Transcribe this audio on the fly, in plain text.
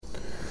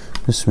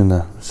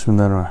Bismillah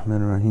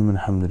ar-Rahman ar-Rahim,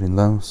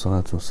 alhamdulillah,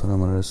 salatu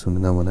wassalamu ala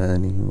rasulillah wa ala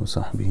alihi wa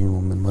sahbihi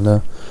wa man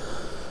wala.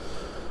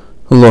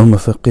 Allahumma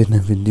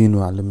faqihna fi ad-din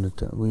wa 'allimna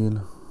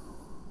at-ta'wil.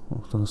 Wa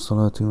afdal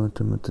as-salati wa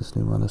atammu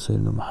at-taslim ala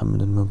sayyidina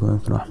Muhammad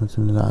al-mab'uth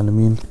rahmatan lil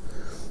 'alamin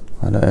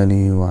wa ala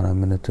alihi wa ala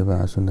man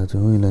ittaba'a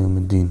sunnatahu ila yawm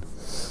ad-din.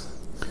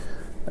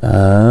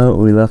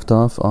 We left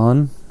off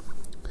on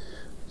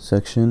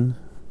section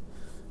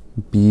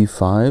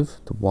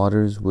B5, the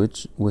waters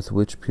with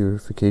which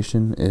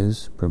purification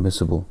is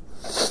permissible.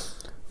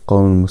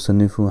 قال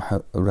المصنف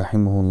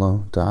رحمه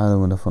الله تعالى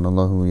ونفعنا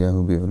الله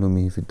وإياه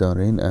بعلومه في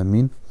الدارين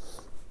آمين.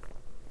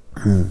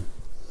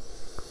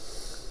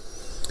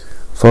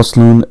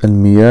 فصل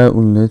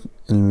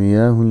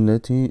المياه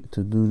التي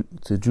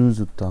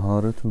تجوز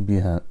الطهارة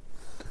بها.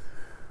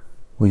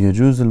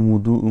 ويجوز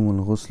الوضوء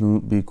والغسل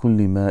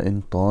بكل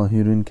ماء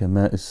طاهر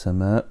كماء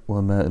السماء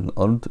وماء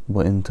الأرض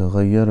وإن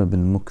تغير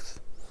بالمكث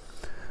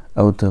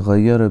أو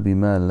تغير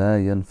بما لا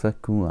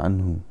ينفك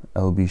عنه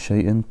أو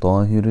بشيء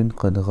طاهر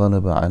قد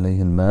غلب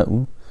عليه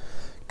الماء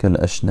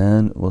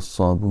كالأشنان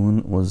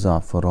والصابون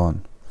والزعفران.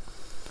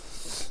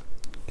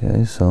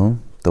 Okay, so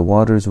the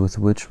waters with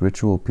which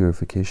ritual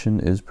purification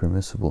is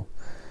permissible.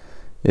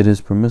 It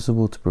is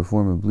permissible to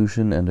perform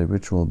ablution and a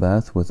ritual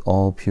bath with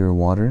all pure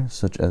water,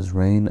 such as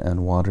rain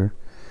and water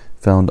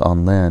found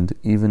on land,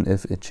 even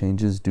if it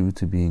changes due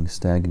to being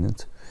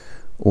stagnant,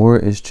 or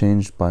is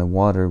changed by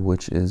water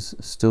which is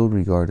still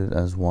regarded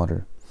as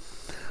water,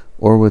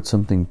 or with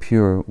something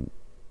pure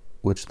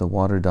which the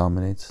water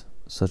dominates,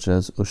 such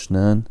as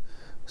ushnan,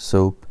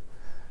 soap,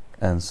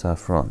 and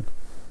saffron.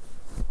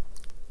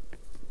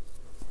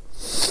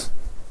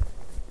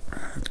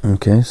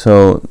 Okay,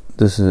 so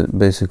this is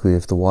basically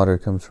if the water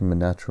comes from a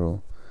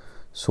natural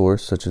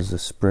source, such as a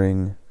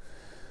spring,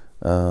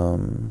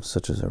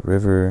 such as a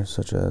river,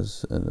 such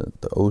as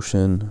the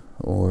ocean,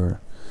 or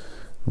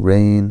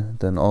rain,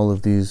 then all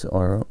of these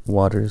are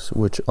waters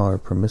which are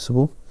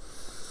permissible.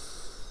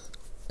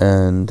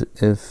 And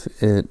if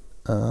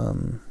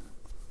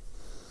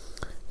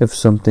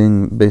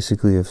something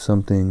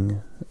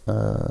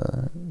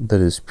that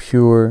is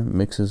pure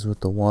mixes with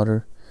the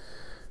water,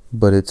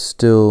 but it's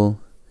still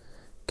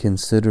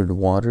considered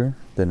water,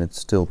 then it's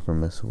still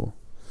permissible.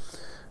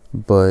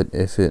 But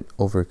if it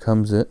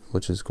overcomes it,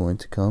 which is going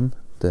to come,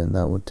 then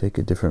that would take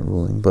a different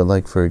ruling. But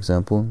like, for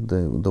example,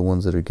 the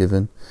ones that are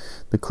given,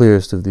 the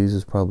clearest of these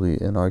is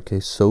probably, in our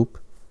case, soap.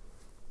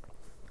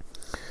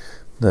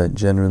 That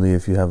generally,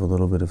 if you have a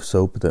little bit of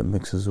soap that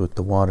mixes with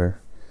the water,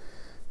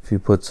 if you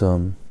put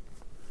some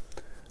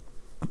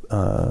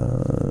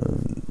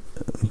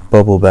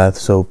bubble bath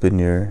soap in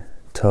your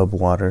tub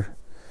water,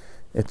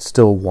 it's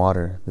still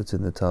water that's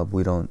in the tub.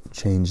 We don't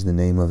change the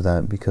name of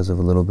that because of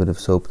a little bit of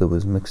soap that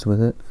was mixed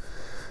with it.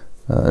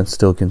 It's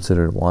still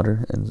considered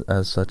water, and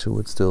as such it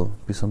would still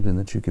be something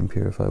that you can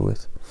purify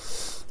with.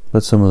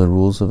 But some of the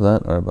rules of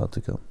that are about to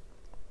go.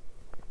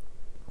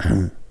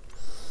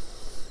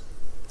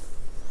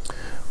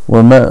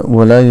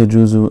 ولا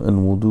يجوز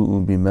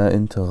الوضوء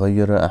بماء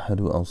تغير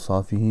أحد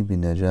أوصافه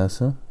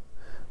بنجاسة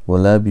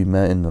ولا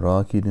بماء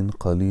راكد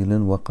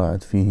قليل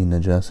وقعت فيه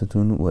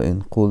نجاسة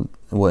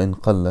وإن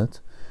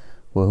قلت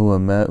وهو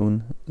ماء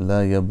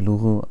لا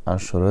يبلغ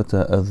 10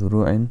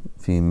 أذرع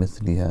في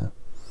مثلها.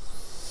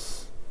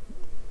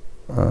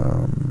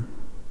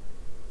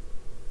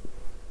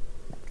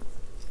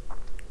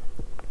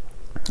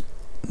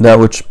 That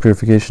which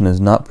purification is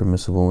not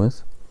permissible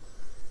with.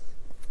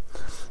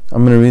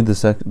 I'm going to read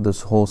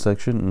this whole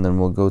section, and then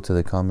we'll go to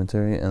the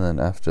commentary, and then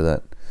after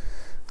that,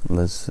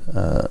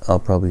 I'll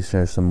probably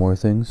share some more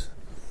things,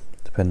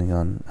 depending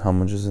on how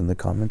much is in the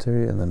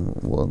commentary, and then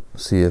we'll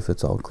see if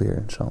it's all clear,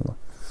 inshallah.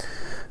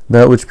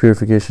 That which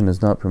purification is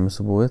not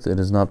permissible with. It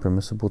is not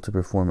permissible to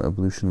perform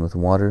ablution with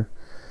water,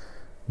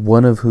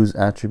 one of whose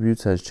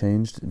attributes has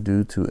changed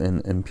due to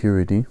an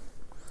impurity,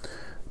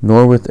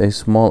 nor with a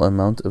small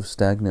amount of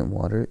stagnant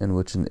water in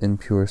which an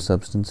impure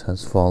substance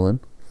has fallen.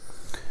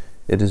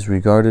 It is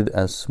regarded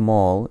as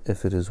small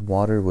if it is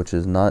water which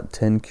is not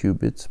 10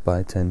 cubits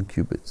by 10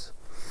 cubits.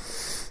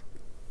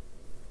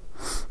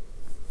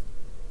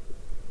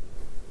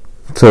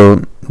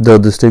 So they'll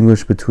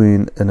distinguish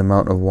between an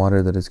amount of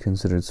water that is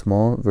considered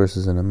small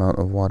versus an amount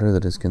of water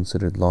that is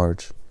considered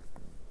large.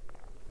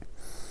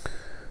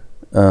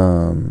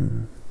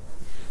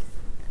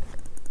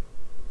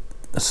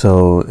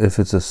 So if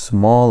it's a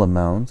small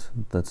amount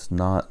that's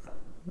not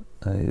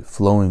a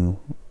flowing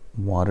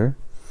water,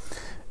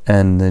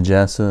 and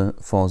najasa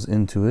falls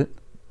into it,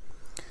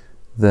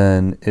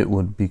 then it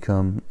would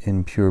become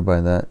impure by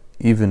that,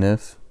 even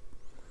if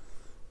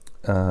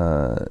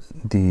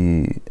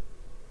the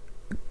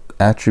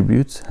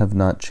attributes have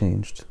not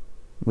changed,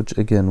 which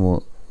again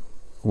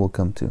we'll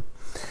come to.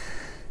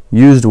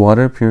 Used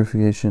water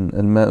purification.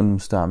 الماء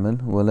المستعمل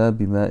ولا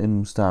بماء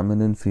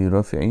مستعمل في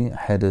رفع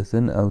حدث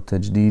أو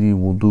تجديد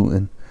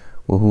وضوء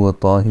وهو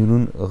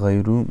طاهر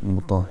غير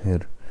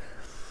مطهر.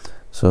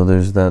 So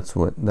there's that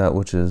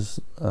which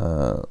is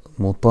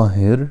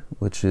mutahhir,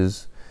 which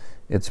is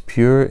it's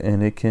pure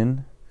and it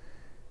can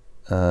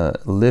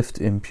lift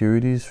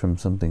impurities from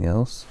something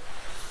else.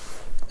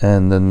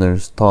 And then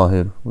there's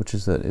tahir, which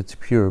is that it's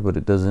pure, but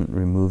it doesn't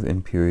remove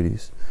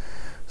impurities.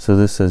 So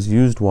this says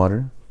used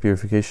water.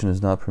 Purification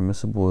is not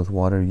permissible with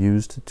water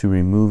used to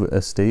remove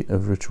a state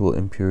of ritual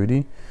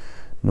impurity,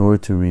 nor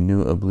to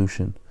renew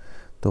ablution.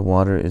 The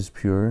water is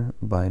pure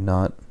but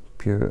not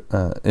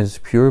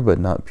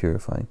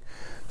purifying.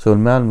 So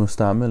al-ma'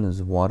 al-musta'mal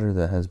is water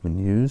that has been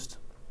used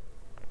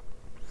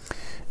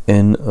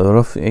in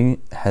raf'i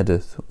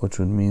hadith, which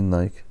would mean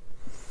like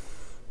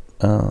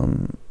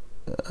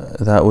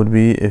that would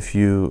be if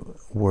you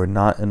were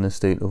not in a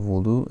state of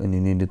wudu and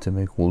you needed to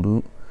make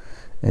wudu,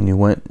 and you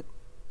went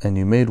and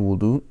you made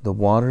wudu. The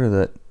water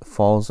that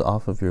falls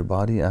off of your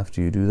body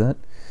after you do that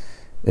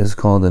is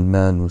called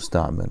al-ma'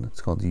 al-musta'mal.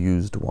 It's called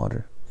used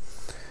water,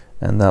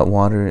 and that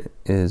water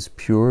is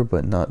pure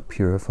but not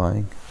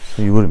purifying.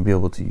 So you wouldn't be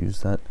able to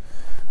use that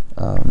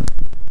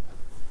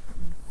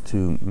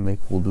to make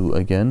wudu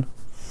again.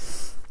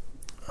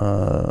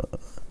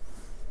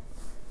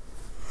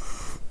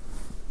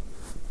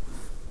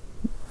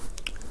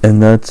 And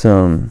that's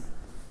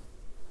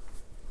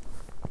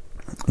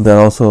that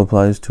also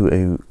applies to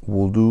a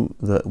wudu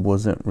that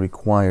wasn't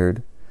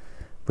required,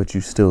 but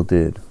you still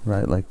did,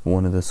 right? Like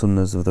one of the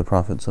sunnahs of the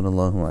Prophet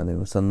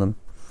ﷺ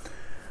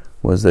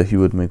was that he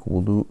would make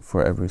wudu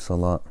for every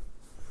salat,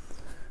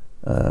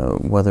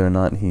 whether or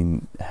not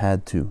he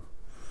had to.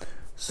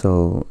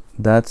 So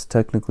that's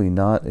technically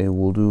not a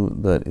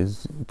wudu that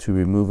is to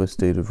remove a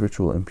state of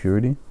ritual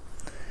impurity,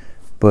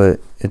 but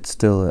it's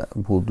still a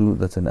wudu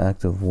that's an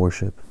act of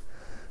worship.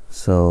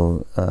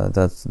 So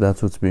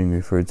that's what's being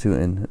referred to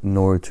in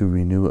nor to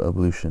renew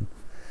ablution.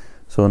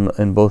 So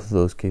in both of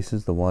those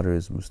cases, the water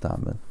is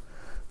musta'mal.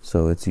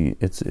 So it's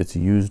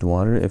used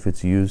water if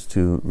it's used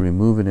to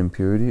remove an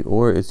impurity,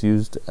 or it's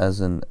used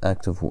as an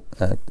act of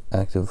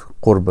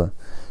qurba,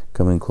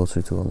 coming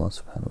closer to Allah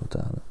subhanahu wa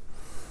ta'ala.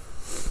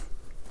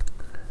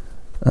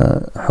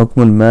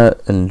 حكم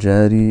الماء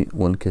الجاري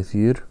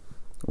والكثير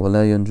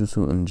ولا ينجس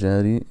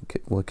الجاري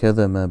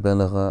وكذا ما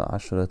بلغ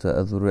 10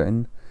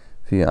 أذرع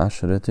في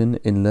 10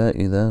 إلا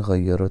إذا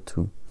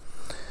غيرته.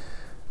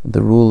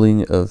 The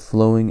ruling of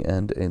flowing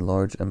and a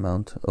large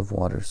amount of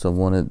water. So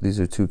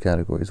these are two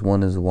categories.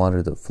 One is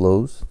water that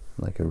flows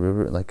like a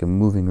river, like a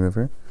moving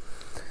river,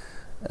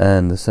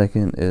 and the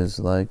second is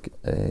like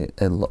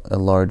a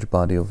large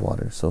body of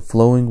water. So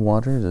flowing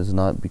water does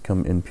not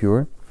become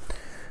impure,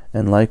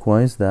 and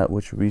likewise that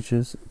which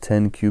reaches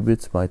 10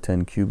 cubits by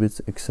 10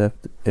 cubits,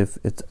 except if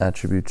its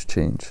attributes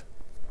change.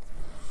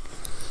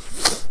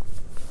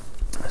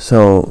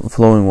 So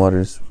flowing water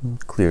is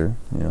clear,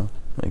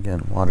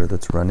 again, water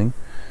that's running,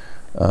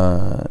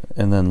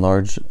 and then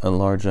a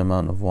large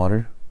amount of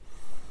water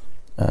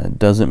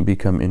doesn't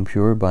become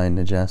impure by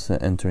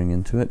najasa entering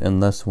into it,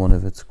 unless one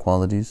of its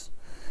qualities,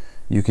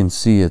 you can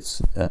see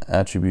its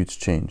attributes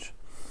change.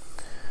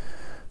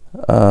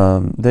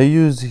 They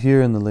use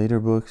here in the later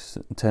books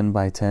 10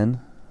 by 10,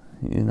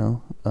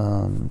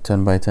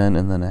 10 by 10,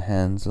 and then a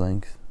hand's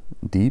length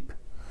deep.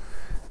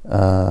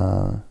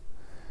 The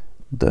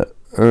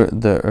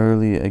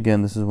early,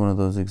 again, this is one of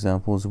those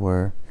examples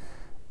where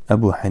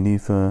Abu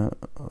Hanifa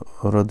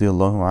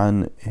radiallahu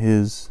an,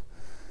 his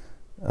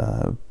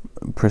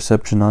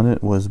perception on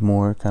it was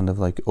more kind of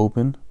like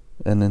open,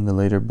 and in the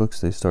later books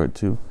they start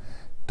to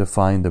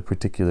define the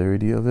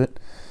particularity of it,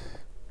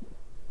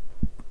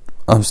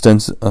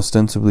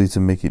 ostensibly to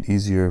make it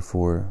easier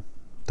for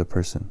the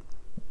person.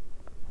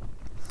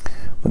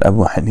 But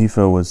Abu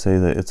Hanifa would say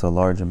that it's a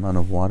large amount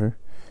of water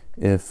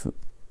if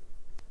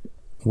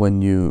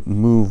when you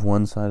move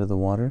one side of the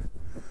water,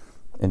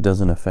 it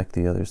doesn't affect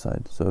the other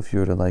side. So if you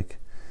were to like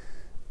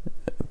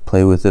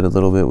play with it a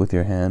little bit with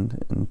your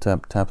hand and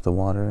tap the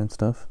water and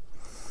stuff,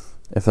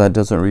 if that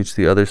doesn't reach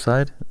the other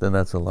side, then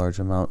that's a large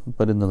amount.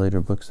 But in the later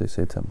books they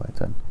say 10 by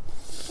 10.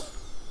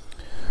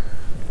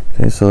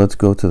 Okay, so let's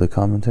go to the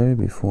commentary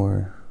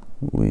before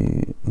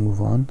we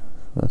move on.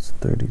 That's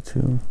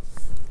 32.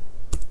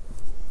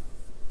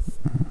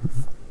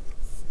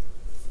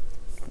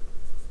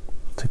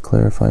 To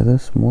clarify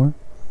this more.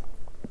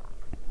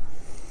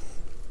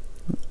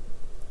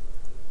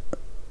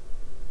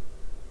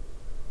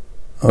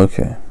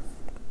 Okay.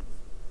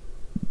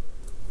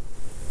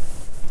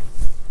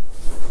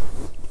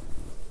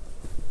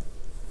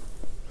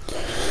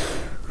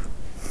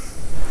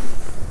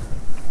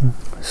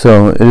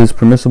 So it is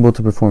permissible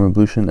to perform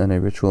ablution and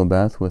a ritual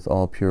bath with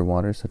all pure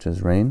water, such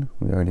as rain.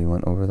 We already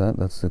went over that.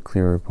 That's the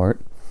clearer part.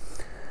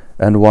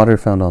 And water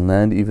found on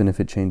land, even if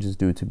it changes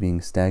due to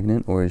being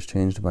stagnant or is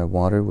changed by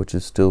water which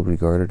is still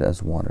regarded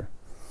as water.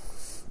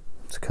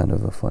 It's kind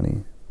of a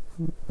funny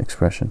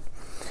expression.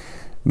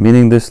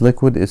 Meaning this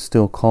liquid is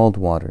still called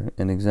water,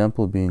 an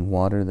example being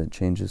water that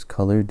changes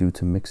color due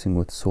to mixing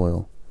with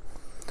soil,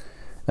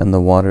 and the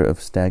water of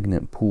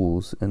stagnant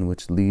pools in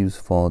which leaves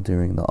fall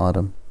during the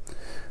autumn.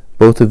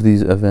 Both of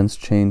these events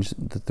change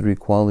the three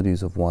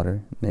qualities of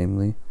water,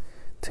 namely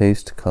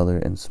taste, color,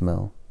 and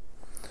smell.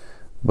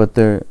 But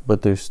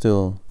they're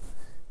still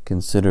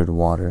considered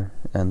water,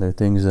 and they're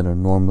things that are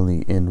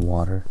normally in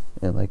water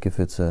and like if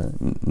it's a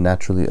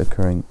naturally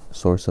occurring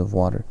source of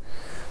water.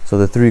 So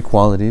the three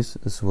qualities,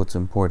 this is what's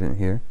important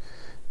here.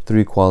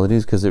 Three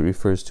qualities, because it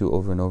refers to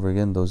over and over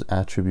again those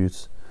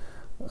attributes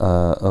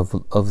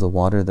of the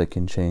water that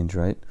can change,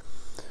 right?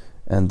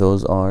 And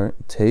those are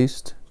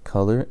taste,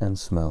 color, and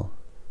smell.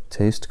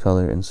 Taste,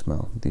 color, and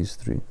smell. These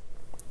three.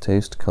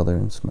 Taste, color,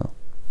 and smell.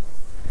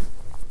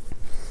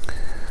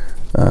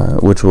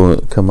 Which will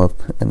come up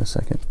in a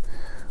second.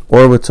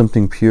 Or with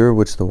something pure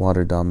which the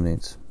water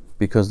dominates,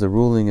 because the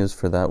ruling is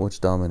for that which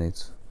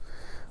dominates.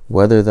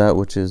 Whether that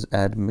which is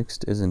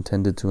admixed is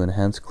intended to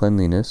enhance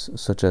cleanliness,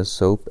 such as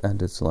soap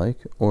and its like,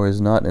 or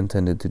is not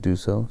intended to do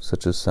so,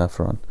 such as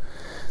saffron.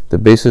 The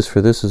basis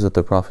for this is that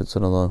the Prophet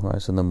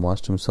ﷺ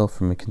washed himself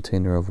from a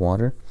container of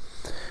water,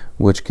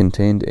 which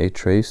contained a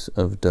trace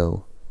of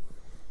dough.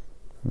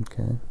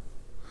 Okay.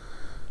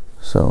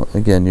 So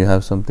again, you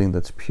have something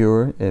that's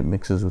pure, it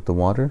mixes with the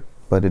water,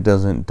 but it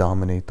doesn't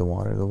dominate the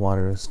water. The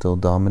water is still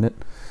dominant.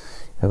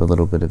 You have a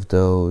little bit of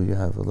dough, you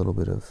have a little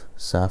bit of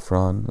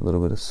saffron, a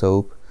little bit of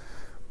soap,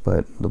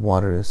 but the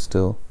water is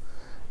still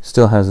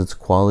has its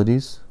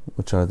qualities,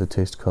 which are the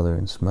taste, color,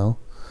 and smell.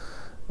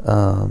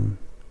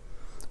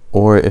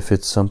 Or if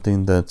it's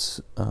something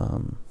that's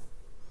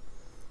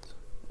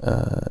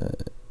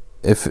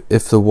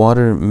if the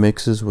water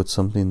mixes with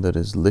something that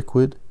is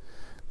liquid,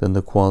 then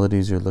the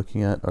qualities you're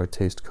looking at are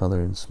taste,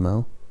 color, and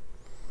smell.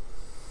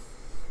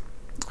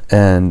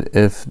 And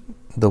if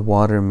the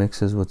water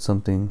mixes with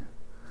something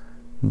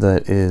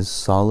that is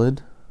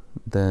solid,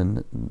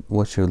 then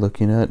what you're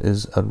looking at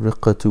is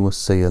ar-riqatu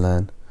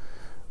was-saylan,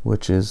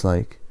 which is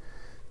like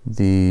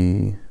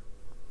the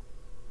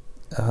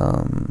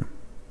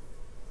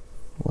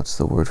what's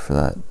the word for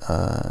that?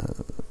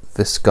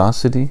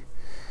 Viscosity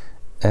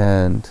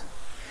and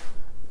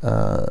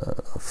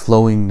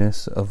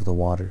flowingness of the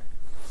water.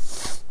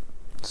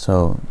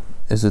 So,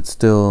 is it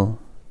still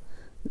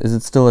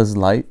as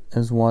light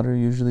as water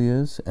usually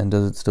is, and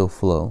does it still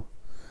flow?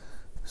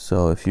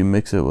 So if you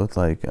mix it with,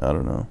 like, I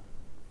don't know,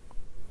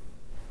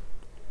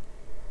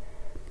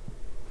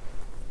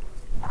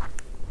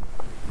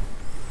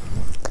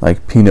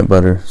 like peanut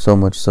butter, so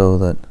much so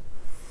that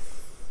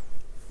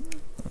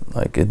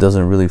like it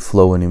doesn't really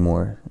flow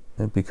anymore,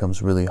 it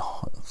becomes really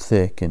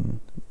thick and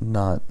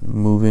not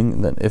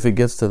moving, then if it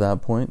gets to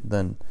that point,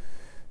 then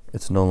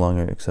it's no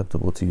longer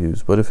acceptable to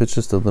use. But if it's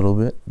just a little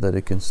bit that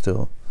it can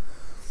still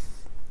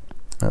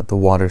the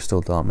water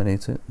still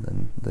dominates it,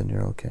 then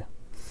you're okay.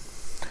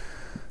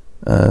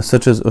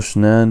 Such as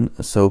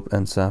ushnan, soap,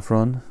 and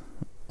saffron.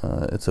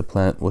 It's a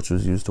plant which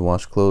was used to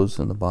wash clothes,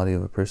 and the body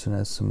of a person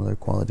has similar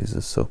qualities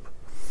as soap.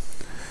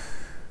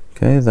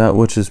 Okay, that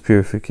which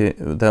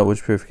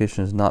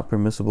purification is not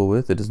permissible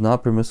with, it is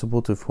not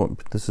permissible to form.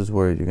 This is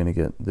where you're going to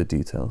get the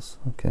details.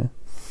 Okay,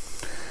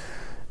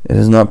 it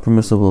is not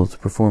permissible to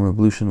perform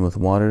ablution with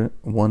water,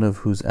 one of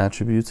whose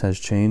attributes has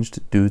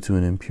changed due to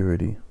an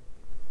impurity.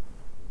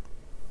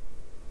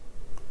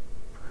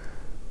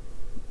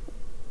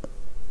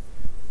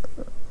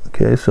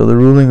 Okay, so the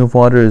ruling of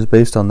water is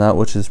based on that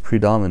which is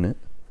predominant.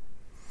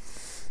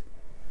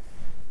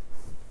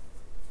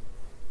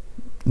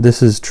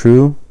 This is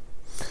true.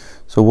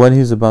 So what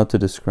he's about to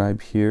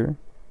describe here,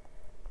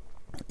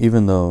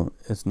 even though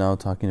it's now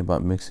talking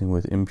about mixing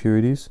with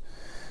impurities,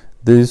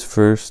 these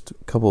first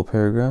couple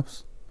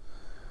paragraphs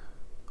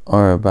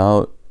are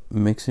about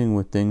mixing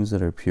with things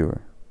that are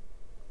pure.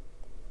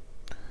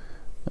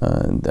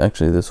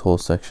 Actually, this whole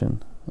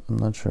section, I'm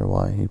not sure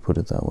why he put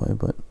it that way,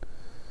 but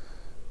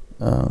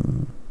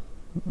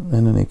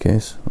in any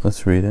case,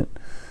 let's read it.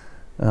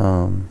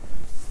 The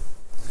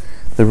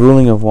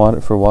ruling of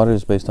water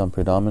is based on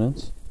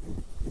predominance.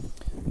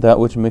 That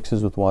which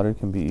mixes with water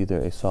can be either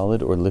a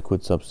solid or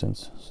liquid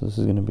substance. So this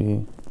is going to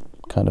be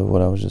kind of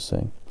what I was just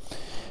saying.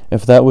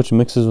 If that which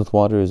mixes with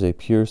water is a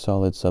pure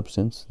solid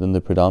substance, then the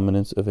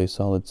predominance of a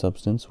solid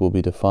substance will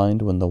be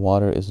defined when the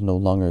water is no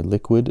longer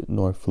liquid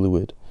nor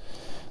fluid.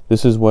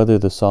 This is whether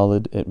the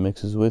solid it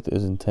mixes with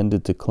is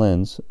intended to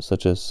cleanse,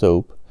 such as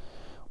soap,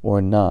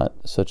 or not,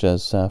 such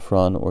as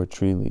saffron or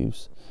tree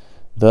leaves.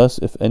 Thus,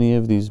 if any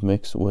of these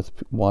mix with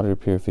water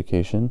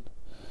purification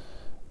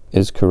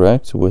is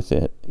correct with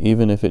it,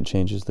 even if it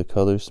changes the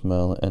color,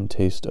 smell, and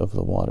taste of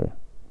the water.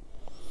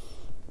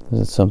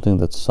 It's something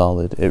that's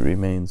solid, it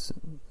remains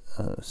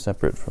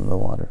separate from the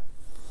water.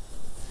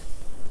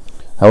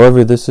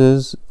 However, this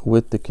is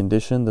with the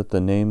condition that the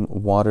name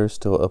water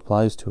still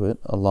applies to it,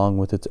 along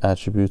with its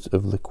attributes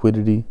of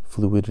liquidity,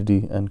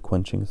 fluidity, and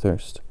quenching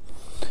thirst.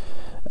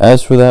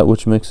 As for that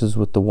which mixes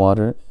with the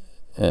water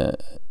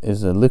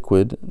is a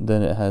liquid,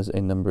 then it has a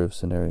number of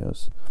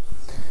scenarios.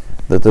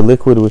 That the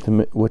liquid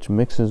which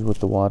mixes with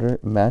the water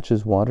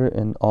matches water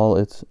in all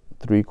its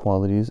three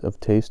qualities of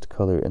taste,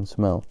 color, and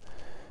smell.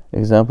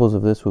 Examples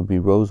of this would be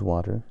rose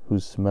water,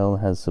 whose smell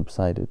has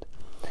subsided.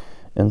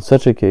 In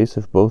such a case,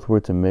 if both were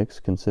to mix,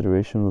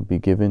 consideration would be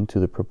given to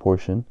the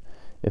proportion.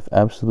 If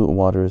absolute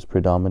water is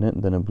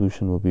predominant, then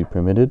ablution will be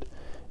permitted.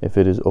 If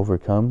it is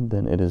overcome,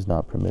 then it is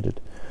not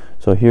permitted.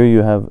 So here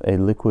you have a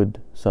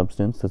liquid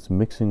substance that's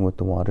mixing with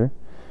the water,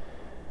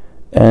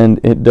 and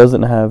it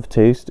doesn't have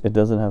taste, it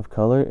doesn't have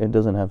color, it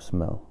doesn't have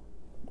smell.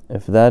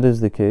 If that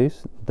is the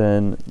case,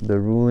 then the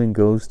ruling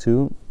goes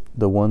to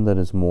the one that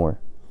is more.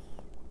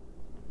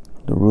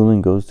 The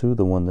ruling goes to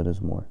the one that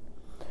is more.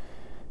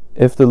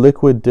 If the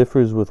liquid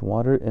differs with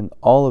water in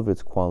all of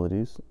its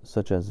qualities,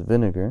 such as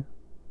vinegar,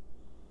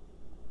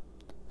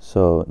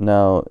 so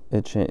now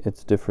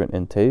it's different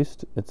in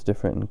taste, it's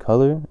different in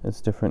color,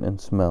 it's different in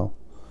smell.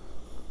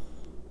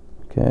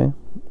 Okay,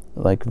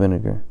 like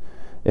vinegar.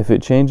 If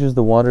it changes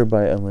the water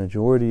by a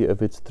majority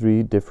of its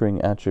three differing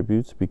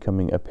attributes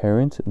becoming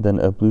apparent, then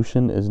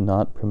ablution is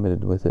not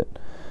permitted with it.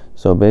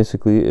 So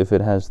basically, if it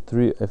has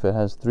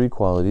three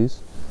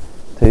qualities,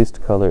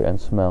 taste, color,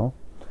 and smell,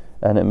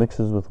 and it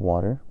mixes with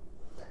water,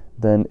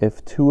 then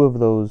if two of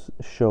those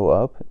show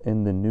up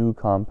in the new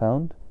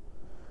compound,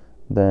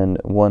 then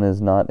one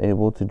is not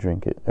able to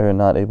drink it, or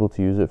not able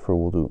to use it for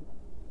wudu.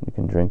 You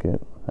can drink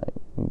it,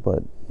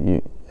 but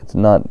it's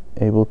not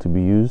able to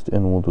be used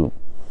in wudu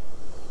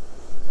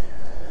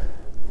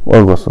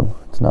or ghusl.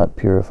 It's not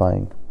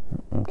purifying.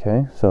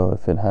 Okay, so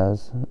if it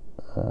has,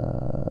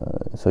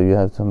 so you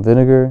have some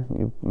vinegar,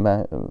 you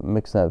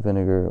mix that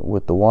vinegar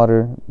with the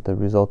water, the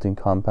resulting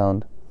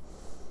compound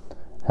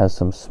has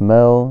some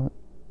smell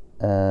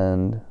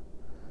and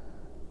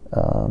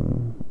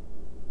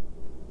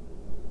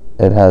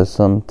it has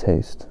some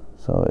taste,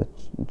 so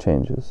it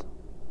changes.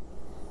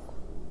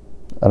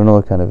 I don't know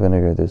what kind of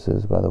vinegar this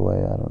is, by the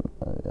way.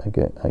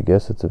 I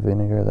guess it's a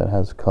vinegar that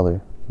has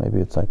color. Maybe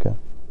it's like a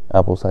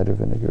apple cider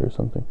vinegar or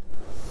something.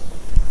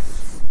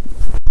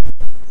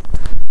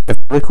 If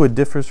liquid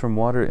differs from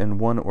water in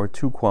one or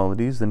two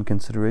qualities, then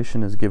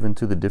consideration is given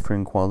to the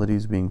differing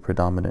qualities being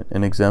predominant.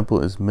 An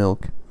example is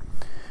milk,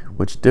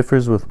 which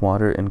differs with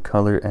water in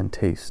color and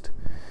taste.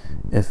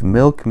 If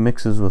milk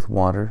mixes with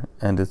water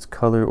and its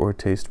color or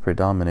taste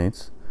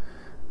predominates,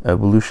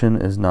 ablution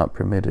is not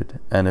permitted,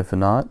 and if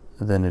not,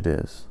 then it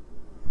is.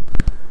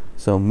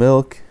 So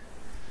milk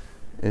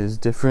is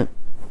different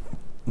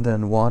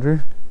than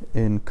water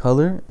in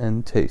color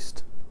and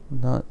taste,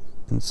 not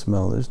in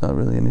smell. There's not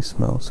really any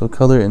smell. So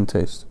color and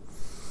taste.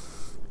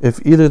 If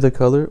either the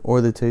color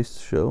or the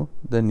taste show,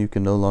 then you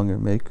can no longer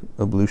make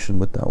ablution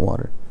with that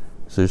water.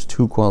 So there's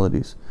two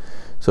qualities.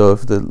 So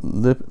if the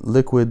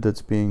liquid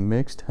that's being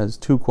mixed has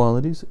two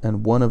qualities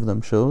and one of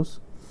them shows,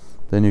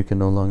 then you can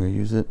no longer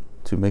use it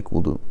to make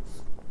wudu.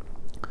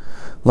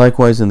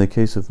 Likewise, in the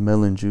case of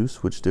melon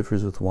juice, which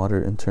differs with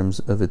water in terms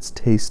of its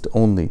taste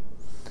only.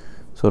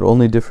 So it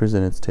only differs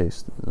in its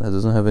taste. It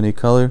doesn't have any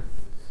color,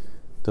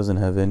 doesn't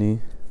have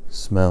any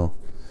smell,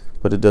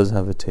 but it does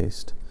have a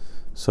taste.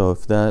 So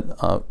if that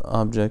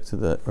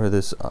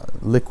this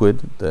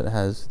liquid that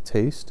has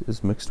taste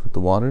is mixed with the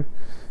water,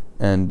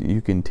 and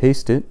you can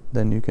taste it,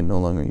 then you can no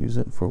longer use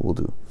it for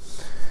wudu.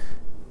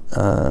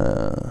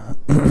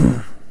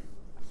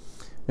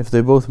 If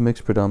they both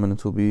mix,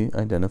 predominance will be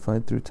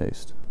identified through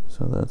taste.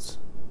 So that's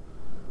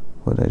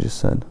what I just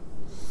said.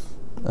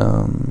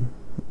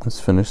 Let's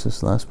finish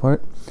this last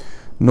part.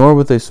 Nor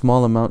with a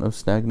small amount of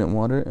stagnant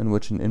water in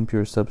which an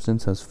impure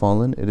substance has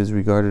fallen, it is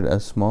regarded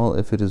as small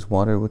if it is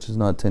water which is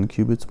not 10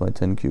 cubits by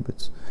 10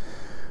 cubits.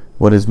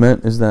 What is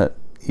meant is that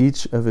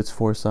each of its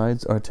four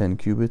sides are 10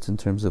 cubits in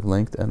terms of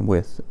length and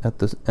width,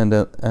 and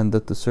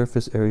that the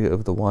surface area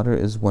of the water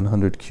is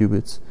 100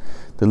 cubits.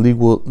 The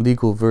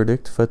legal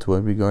verdict,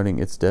 fatwa, regarding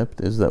its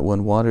depth is that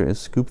when water is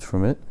scooped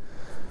from it,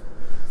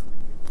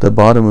 the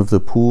bottom of the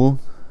pool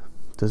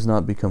does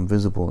not become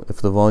visible. If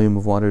the volume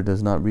of water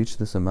does not reach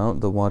this amount,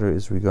 the water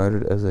is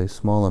regarded as a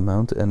small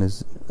amount and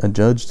is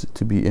adjudged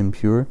to be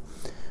impure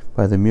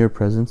by the mere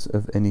presence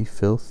of any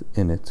filth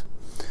in it.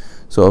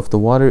 So if the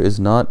water is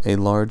not a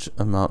large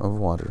amount of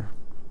water,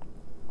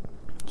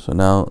 so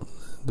now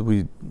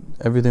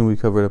everything we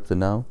covered up to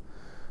now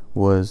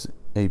was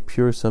a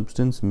pure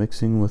substance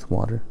mixing with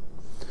water.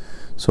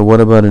 So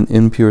what about an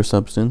impure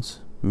substance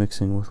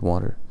mixing with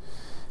water?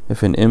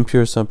 If an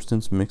impure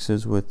substance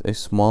mixes with a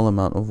small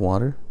amount of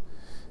water,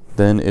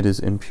 then it is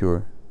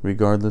impure,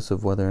 regardless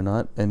of whether or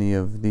not any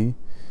of the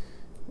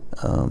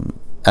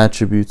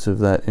attributes of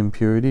that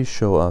impurity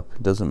show up.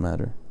 It doesn't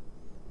matter.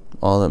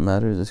 All that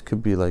matters is, it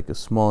could be like a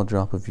small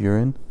drop of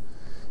urine.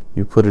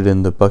 You put it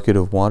in the bucket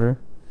of water,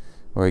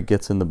 or it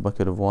gets in the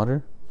bucket of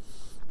water,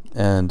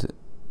 and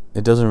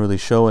it doesn't really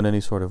show in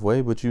any sort of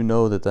way, but you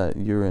know that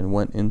urine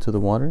went into the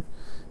water.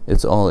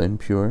 It's all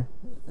impure,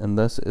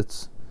 unless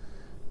it's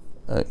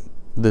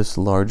this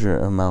larger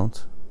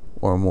amount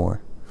or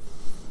more.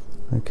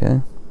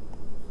 Okay?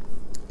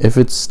 If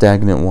it's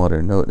stagnant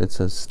water, note it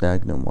says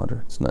stagnant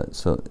water. It's not,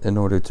 so in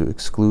order to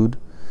exclude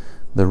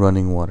the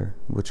running water,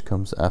 which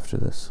comes after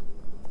this.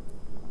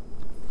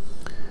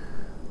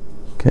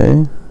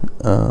 Okay,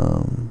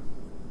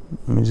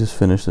 let me just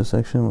finish this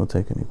section. We'll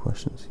take any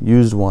questions.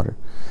 Used water.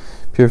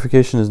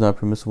 Purification is not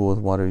permissible with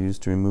water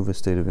used to remove a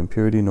state of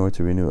impurity, nor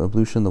to renew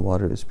ablution. The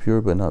water is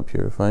pure but not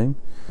purifying.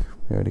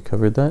 We already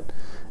covered that.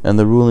 And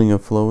the ruling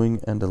of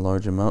flowing and a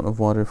large amount of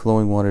water.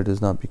 Flowing water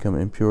does not become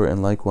impure,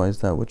 and likewise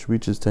that which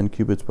reaches 10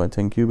 cubits by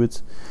 10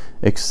 cubits,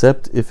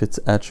 except if its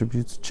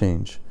attributes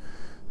change.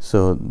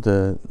 So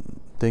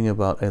thing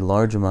about a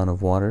large amount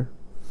of water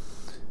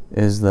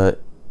is that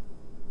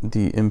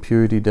the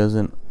impurity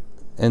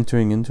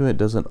entering into it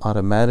doesn't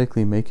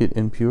automatically make it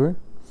impure,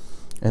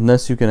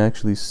 unless you can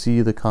actually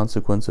see the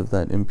consequence of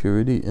that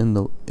impurity in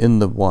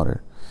the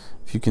water.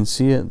 If you can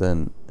see it,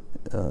 then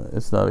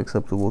it's not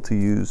acceptable to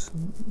use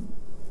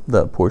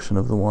that portion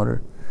of the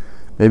water.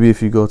 Maybe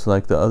if you go to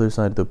like the other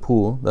side of the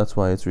pool, that's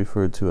why it's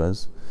referred to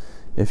as,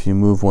 if you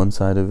move one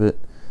side of it,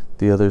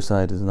 the other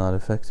side is not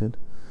affected.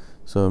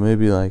 So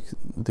maybe like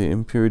the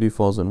impurity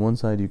falls on one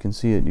side, you can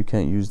see it, you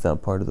can't use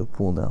that part of the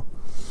pool now.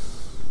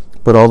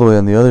 But all the way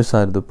on the other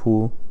side of the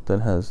pool,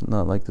 that has,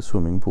 not like the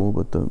swimming pool,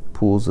 but the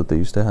pools that they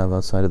used to have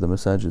outside of the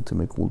masajid to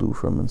make wudu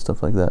from and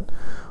stuff like that,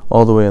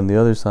 all the way on the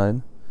other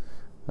side,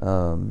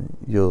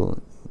 the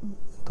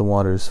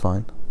water is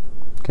fine.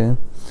 Okay?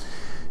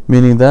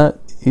 Meaning that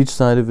each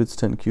side of it's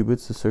 10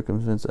 cubits, the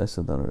circumference, I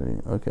said that already.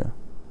 Okay.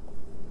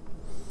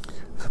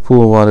 If a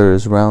pool of water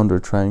is round or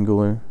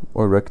triangular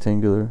or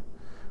rectangular,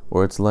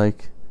 or it's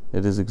like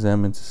it is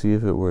examined to see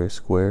if it were a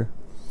square,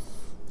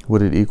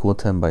 would it equal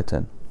 10 by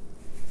 10?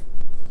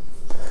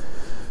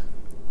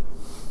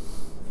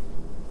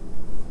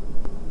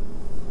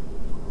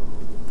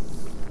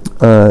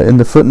 In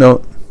the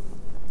footnote,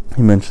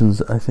 he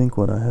mentions, I think,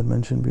 what I had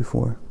mentioned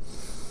before.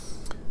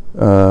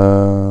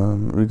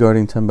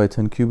 Regarding 10 by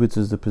 10 cubits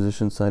is the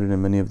position cited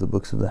in many of the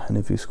books of the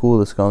Hanafi school.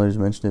 The scholars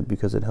mention it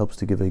because it helps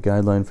to give a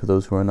guideline for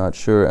those who are not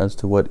sure as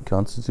to what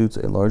constitutes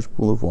a large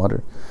pool of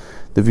water.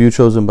 The view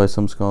chosen by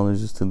some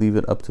scholars is to leave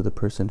it up to the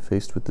person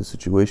faced with the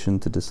situation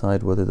to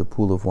decide whether the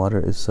pool of water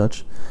is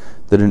such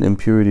that an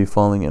impurity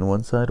falling in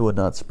one side would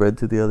not spread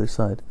to the other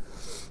side.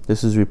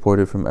 This is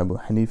reported from Abu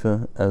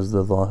Hanifa as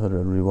the Zahir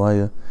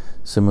al-Riwayah.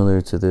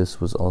 Similar to this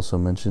was also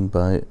mentioned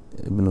by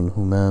Ibn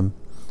al-Humam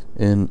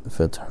in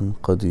Fath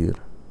al-Qadir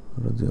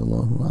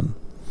radiyallahu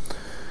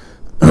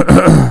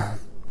anhu.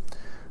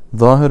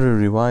 Zahir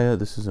al-Riwayah,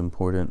 this is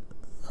important.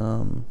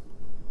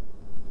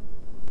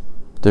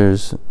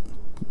 There's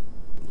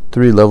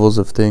 3 levels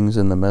of things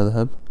in the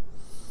madhab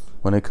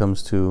when it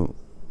comes to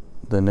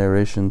the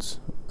narrations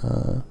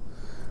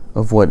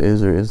of what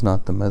is or is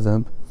not the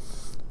madhab.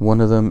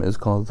 One of them is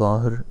called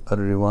Zahir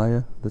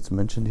al-Riwayah, that's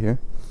mentioned here.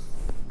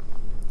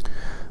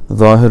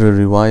 Zahir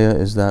al-Riwayah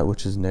is that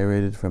which is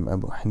narrated from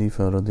Abu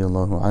Hanifa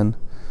radiallahu anh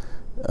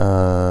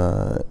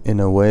in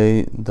a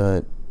way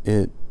that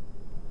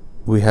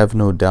we have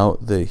no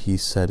doubt that he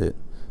said it.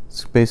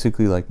 It's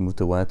basically like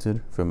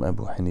mutawatir from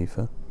Abu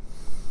Hanifa.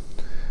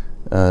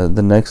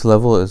 The next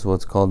level is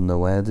what's called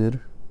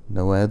nawadir.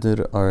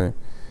 Nawadir are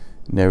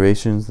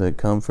narrations that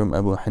come from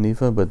Abu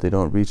Hanifa, but they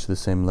don't reach the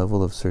same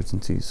level of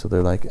certainty. So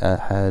they're like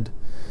ahad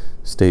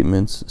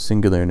statements,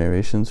 singular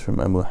narrations from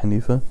Abu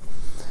Hanifa.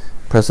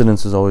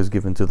 Precedence is always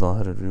given to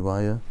Zahir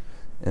al-Riwayah,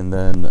 and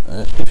then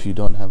if you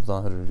don't have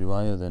Zahir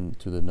al-Riwayah, then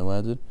to the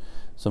Nawadir.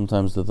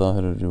 Sometimes the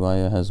Zahir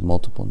al-Riwayah has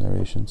multiple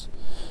narrations,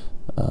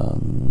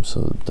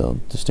 so they'll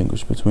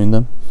distinguish between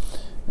them.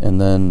 And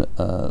then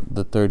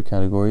the third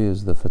category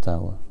is the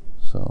Fatawa.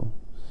 So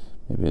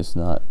maybe it's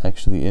not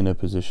actually in a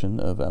position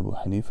of Abu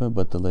Hanifa,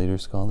 but the later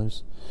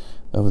scholars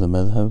of the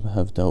madhab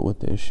have dealt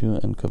with the issue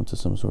and come to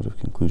some sort of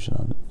conclusion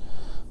on it.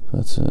 So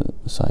that's a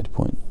side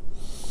point.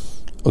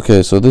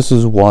 Okay, so this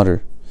is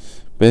water.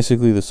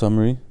 Basically, the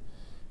summary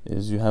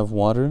is you have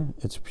water,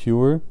 it's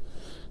pure.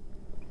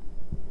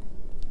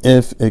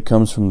 If it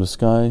comes from the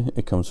sky,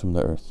 it comes from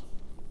the earth.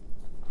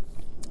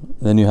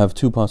 Then you have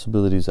 2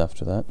 possibilities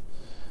after that.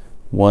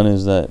 One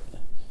is that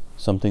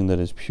something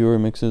that is pure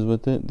mixes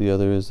with it. The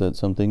other is that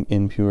something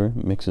impure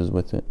mixes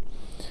with it.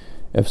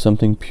 If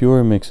something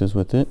pure mixes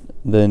with it,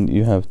 then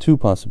you have 2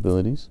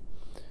 possibilities.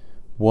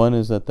 One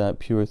is that that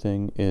pure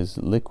thing is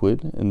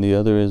liquid, and the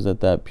other is that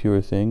that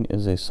pure thing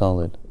is a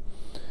solid.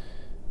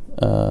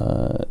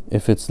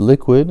 If it's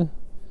liquid,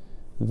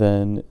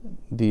 then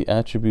the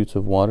attributes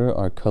of water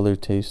are color,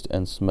 taste,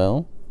 and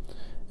smell.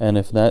 And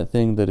if that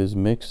thing that is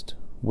mixed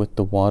with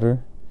the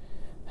water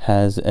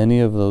has any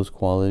of those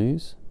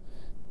qualities,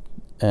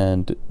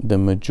 and the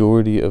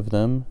majority of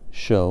them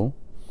show,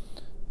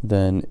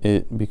 then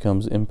it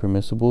becomes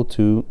impermissible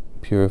to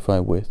purify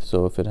with.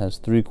 So if it has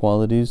 3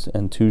 qualities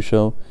and 2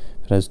 show,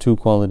 if it has 2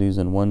 qualities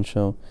and 1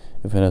 show,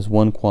 if it has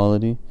 1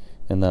 quality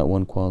and that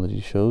 1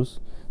 quality shows,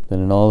 then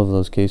in all of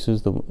those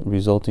cases the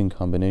resulting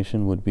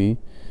combination would be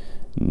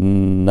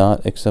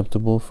not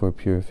acceptable for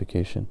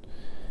purification.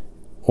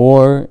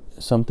 Or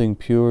something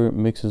pure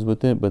mixes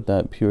with it, but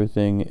that pure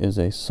thing is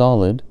a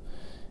solid,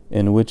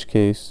 in which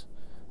case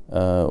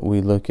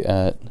we look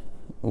at,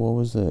 what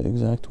was the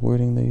exact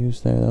wording they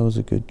used there? That was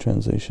a good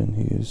translation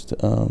he used.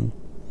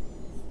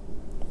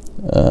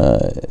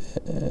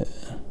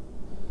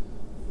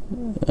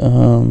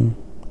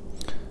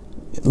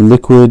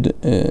 Liquid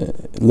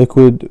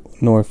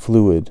nor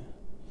fluid.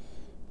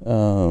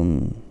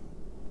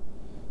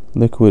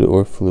 Liquid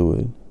or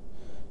fluid.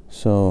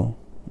 So,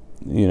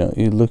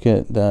 you look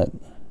at that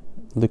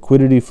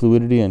liquidity,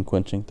 fluidity, and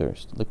quenching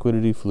thirst.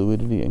 Liquidity,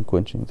 fluidity, and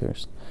quenching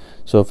thirst.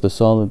 So if the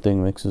solid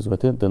thing mixes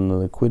with it, then the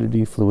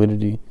liquidity,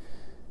 fluidity,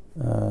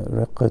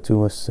 riqqatu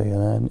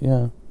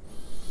was-saylan,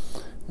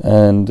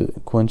 and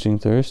quenching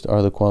thirst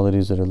are the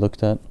qualities that are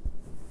looked at.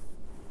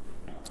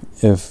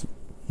 If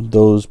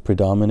those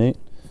predominate,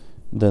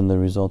 then the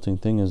resulting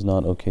thing is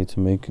not okay to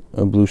make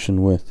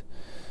ablution with.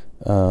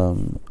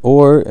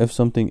 Or if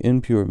something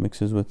impure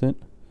mixes with it,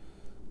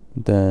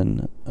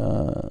 then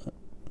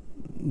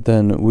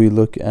we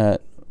look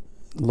at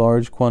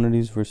large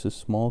quantities versus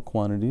small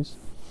quantities.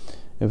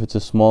 If it's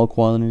a small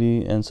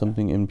quantity and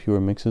something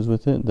impure mixes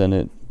with it, then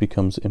it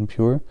becomes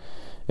impure.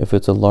 If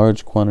it's a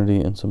large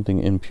quantity and something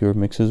impure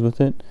mixes with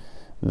it,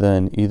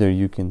 then either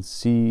you can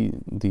see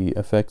the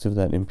effects of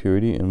that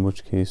impurity, in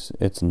which case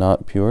it's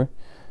not pure,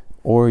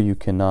 or you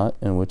cannot,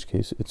 in which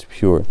case it's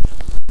pure.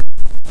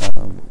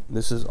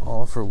 This is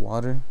all for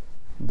water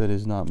that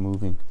is not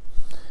moving.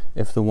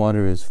 If the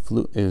water is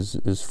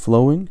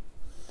flowing,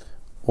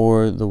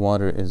 or the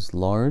water is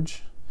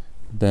large,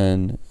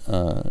 then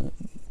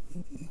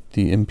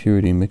the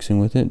impurity mixing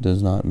with it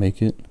does not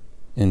make it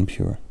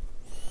impure.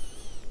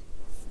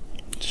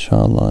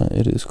 Inshallah,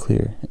 it is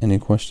clear. Any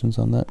questions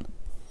on that?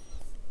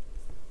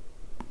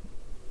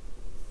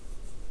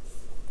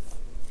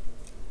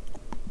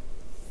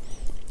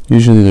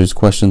 Usually there's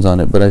questions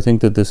on it, but I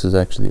think that this is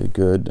actually a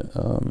good,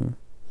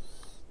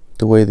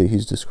 the way that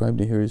he's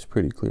described it here is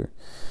pretty clear.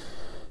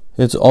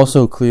 It's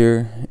also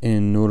clear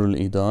in Nur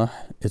al-Idah.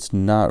 It's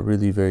not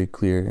really very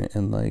clear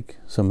in like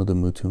some of the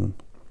mutun.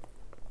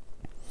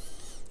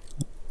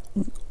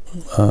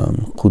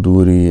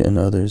 Quduri and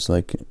others,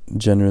 like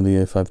generally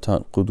if I've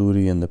taught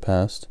Quduri in the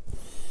past,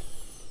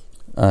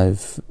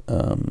 I've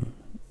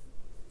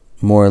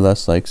more or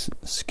less like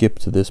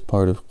skipped this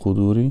part of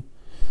Quduri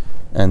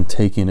and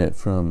taken it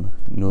from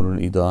Nur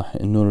al-Idah,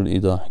 and Nur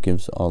al-Idah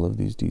gives all of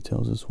these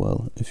details as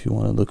well if you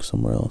want to look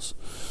somewhere else.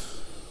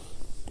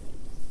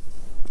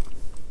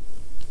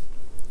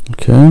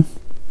 Okay,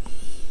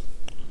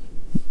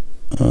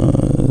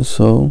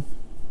 so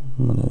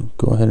I'm going to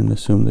go ahead and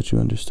assume that you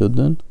understood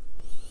then.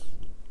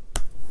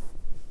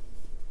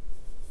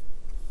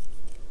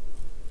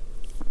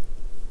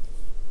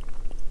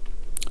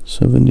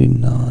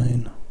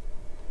 '79.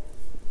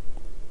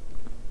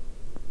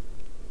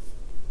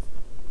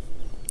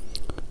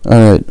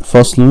 Alright,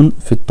 Faslun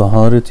fi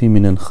at-taharati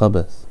min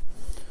al-khabath.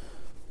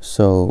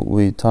 So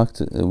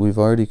we've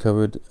already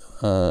covered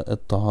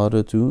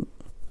at-taharatu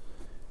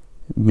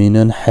min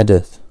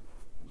al-hadath,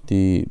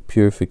 the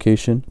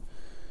purification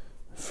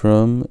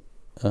from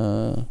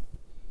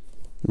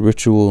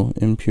ritual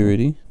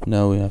impurity.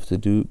 Now we have to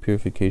do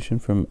purification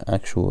from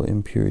actual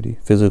impurity,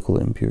 physical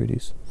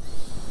impurities.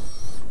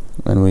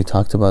 And we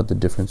talked about the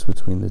difference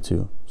between the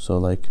two. So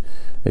like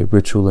a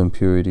ritual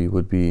impurity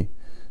would be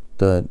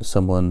that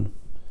someone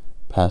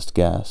passed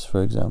gas,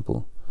 for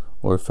example,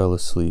 or fell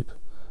asleep,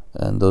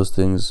 and those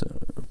things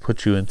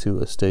put you into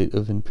a state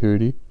of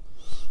impurity.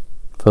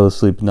 Fell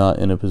asleep not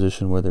in a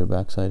position where their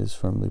backside is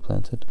firmly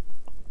planted.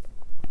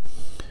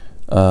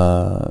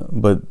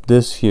 But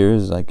this here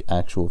is like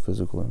actual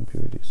physical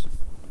impurities.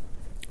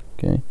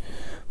 Okay.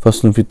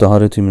 فصل في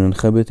الطهارة من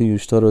الخبث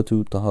يشترط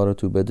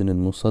طهارة بدن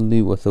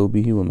المصلي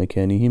وثوبه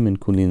ومكانه من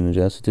كل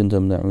نجاسة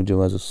تمنع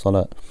جواز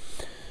الصلاة.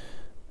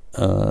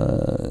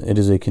 It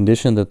is a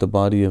condition that the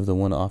body of the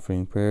one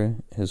offering prayer,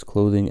 his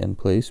clothing and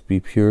place, be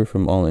pure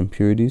from all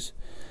impurities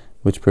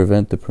which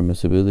prevent the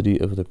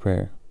permissibility of the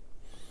prayer.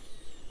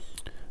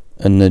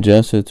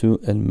 النجاسة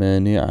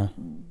المانعة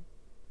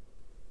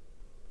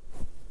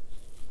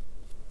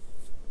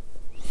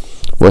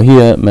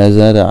وهي ما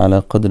زاد على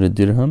قدر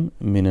الدرهم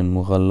من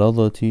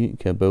المغلظة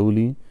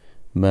كبول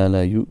ما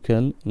لا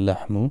يؤكل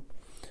لحمه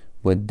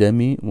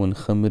والدم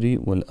والخمر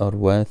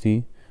والأرواث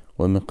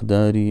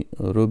ومقدار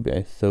ربع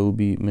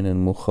الثوب من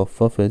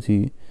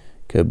المخففة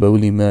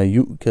كبول ما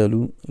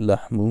يؤكل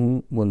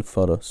لحمه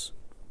والفرس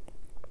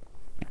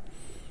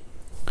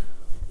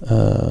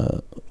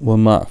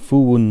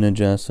ومعفو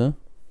النجاسة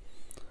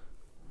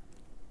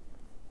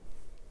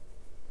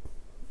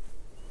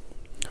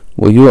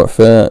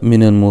ويعفى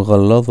من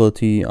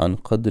المغلظة عن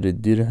قدر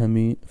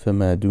الدرهم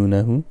فما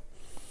دونه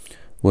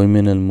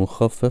ومن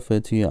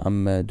المخففة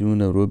عما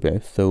دون ربع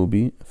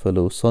الثوب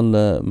فلو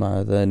صلى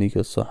مع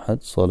ذلك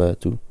صحت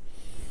صلاته.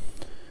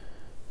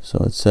 So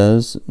it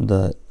says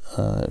that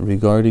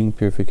regarding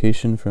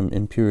purification from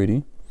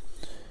impurity,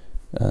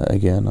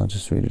 again, I'll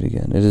just read it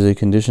again. It is a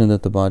condition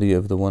that the body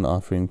of the one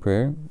offering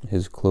prayer,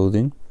 his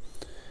clothing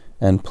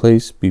and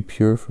place, be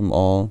pure from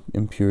all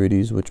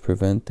impurities which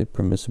prevent the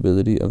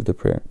permissibility of the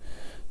prayer.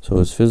 So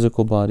his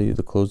physical body,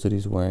 the clothes that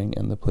he's wearing,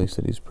 and the place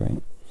that he's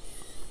praying.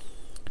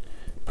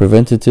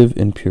 Preventative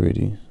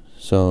impurity.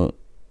 So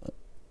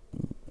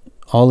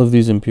all of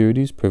these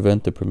impurities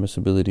prevent the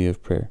permissibility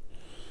of prayer.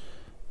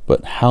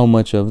 But how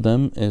much of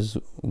them is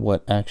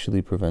what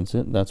actually prevents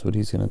it? That's what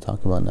he's going to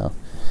talk about now.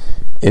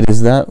 It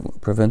is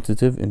that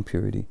preventative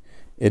impurity.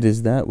 It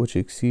is that which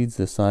exceeds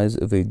the size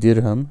of a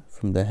dirham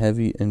from the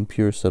heavy and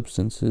pure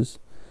substances,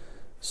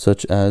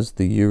 such as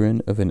the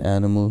urine of an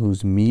animal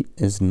whose meat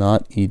is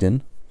not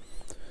eaten,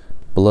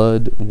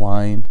 blood,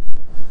 wine,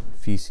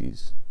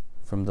 feces.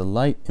 From the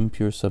light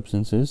impure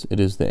substances, it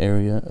is the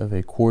area of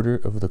a quarter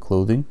of the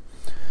clothing,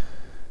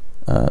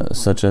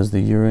 such as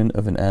the urine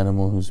of an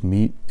animal whose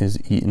meat is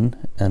eaten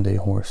and a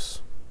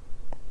horse.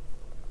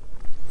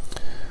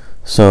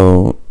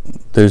 So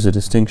there's a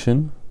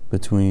distinction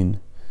between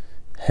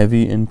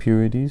heavy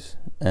impurities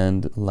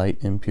and light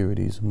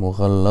impurities,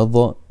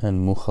 مغلظة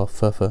and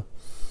مخففة.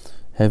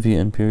 Heavy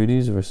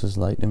impurities versus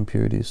light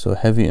impurities. So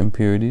heavy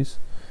impurities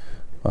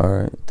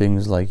are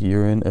things like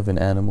urine of an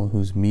animal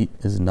whose meat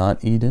is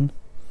not eaten,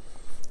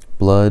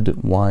 blood,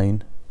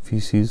 wine,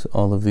 feces.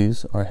 All of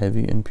these are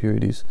heavy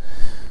impurities.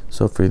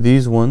 So for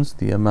these ones,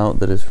 the amount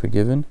that is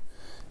forgiven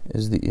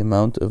is the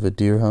amount of a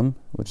dirham,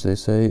 which they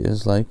say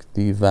is like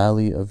the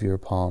valley of your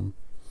palm,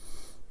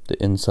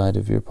 the inside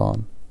of your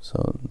palm.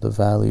 So the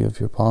valley of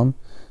your palm,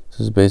 this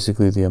is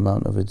basically the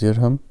amount of a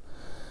dirham.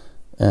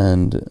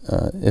 And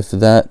if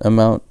that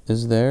amount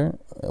is there,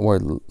 or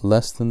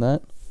less than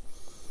that,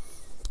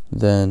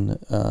 then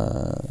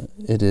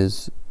it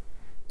is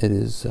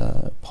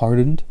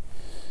pardoned,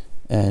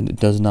 and it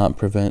does not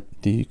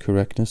prevent the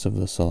correctness of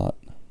the salat.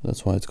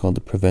 That's why it's called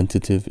the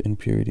preventative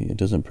impurity. It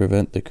doesn't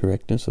prevent the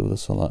correctness of the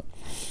salat.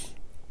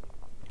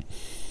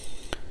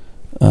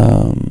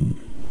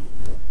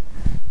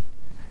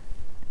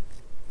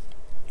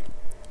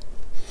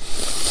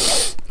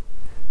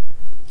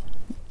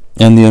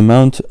 And the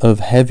amount of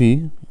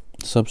heavy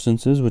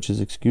substances which is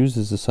excused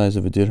is the size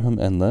of a dirham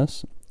and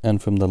less.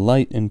 And from the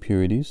light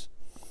impurities,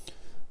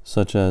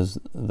 such as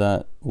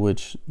that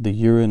which, the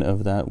urine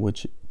of that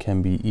which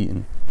can be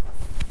eaten.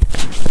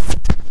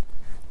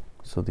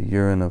 So the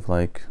urine of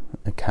like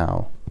a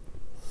cow.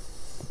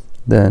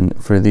 Then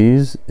for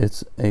these,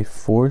 it's a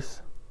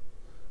fourth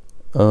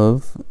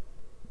of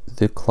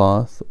the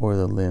cloth or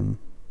the limb.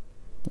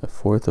 A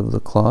fourth of the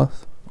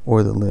cloth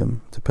or the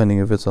limb, depending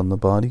if it's on the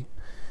body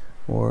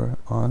or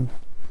on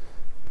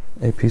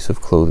a piece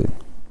of clothing.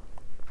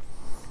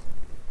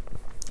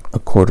 A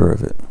quarter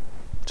of it.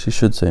 She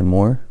should say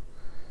more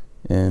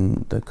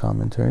in the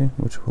commentary,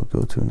 which we'll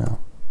go to now.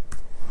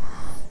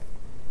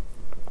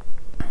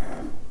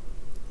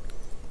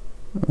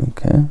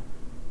 Okay.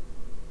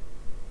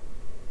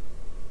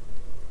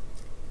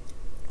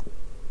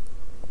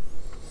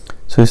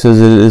 So he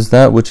says, it is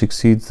that which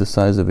exceeds the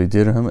size of a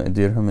dirham. A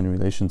dirham in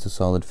relation to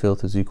solid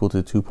filth is equal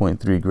to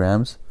 2.3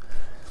 grams.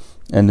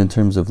 And in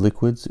terms of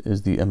liquids,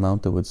 is the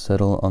amount that would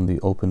settle on the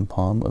open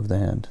palm of the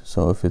hand.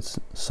 So if it's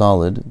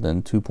solid,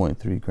 then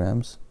 2.3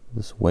 grams,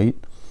 this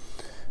weight.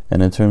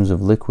 And in terms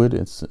of liquid,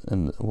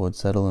 would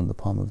settle in the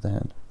palm of the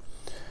hand.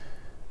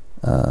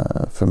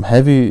 From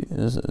heavy,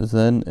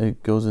 then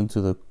it goes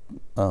into the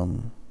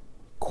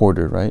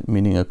quarter, right?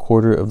 Meaning a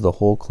quarter of the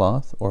whole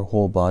cloth or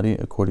whole body,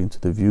 according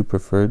to the view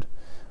preferred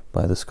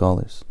by the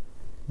scholars.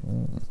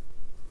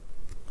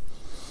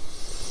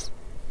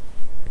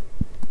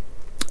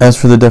 As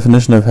for the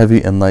definition of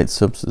heavy and light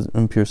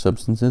impure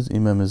substances,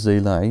 Imam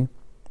al-Zayla'i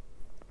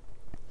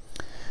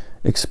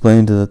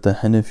explained that the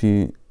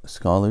Hanafi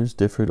scholars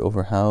differed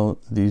over how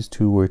these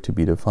two were to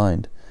be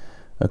defined.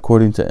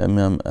 According to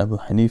Imam Abu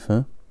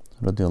Hanifa,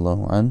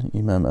 radiallahu anh,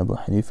 Imam Abu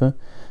Hanifa,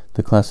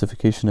 the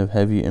classification of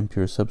heavy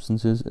impure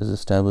substances is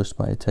established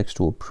by a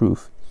textual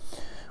proof,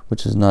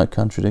 which is not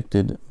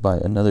contradicted by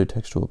another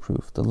textual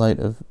proof. The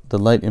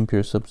light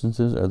impure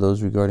substances are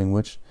those regarding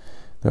which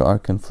there are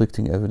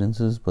conflicting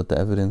evidences, but the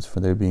evidence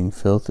for their being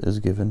filth is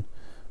given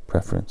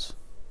preference.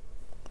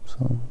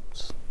 So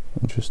it's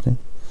interesting.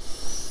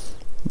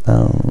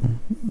 And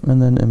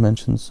then it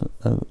mentions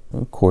a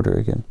quarter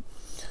again.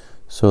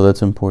 So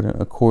that's important.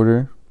 A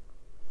quarter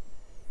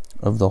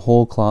of the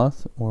whole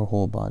cloth or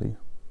whole body.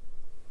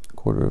 A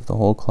quarter of the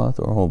whole cloth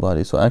or whole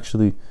body. So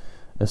actually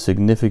a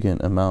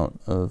significant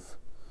amount of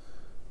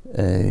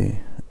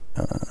a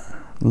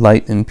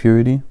light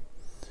impurity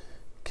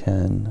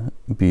can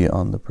be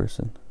on the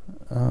person.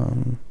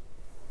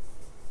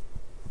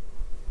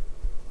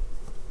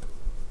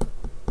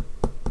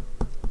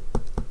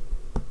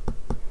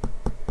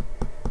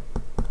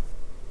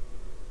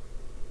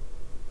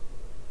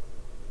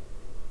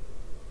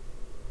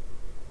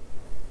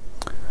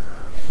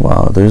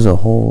 Wow, there's a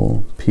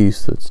whole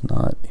piece that's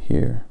not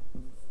here,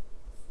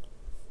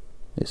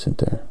 isn't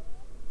there?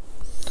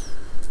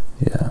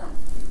 Yeah.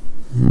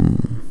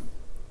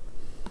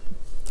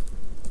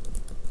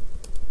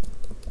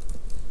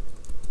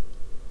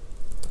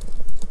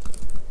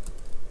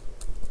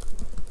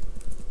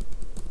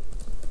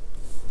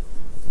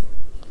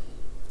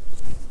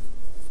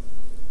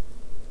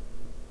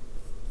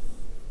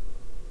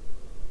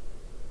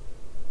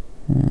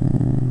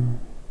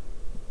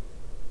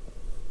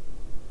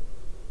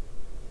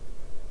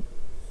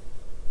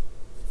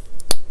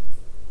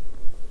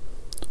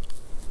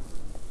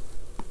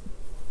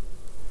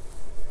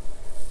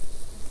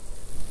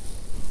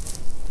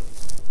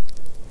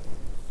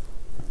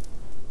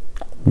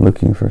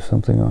 Looking for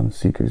something on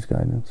Seeker's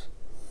Guidance,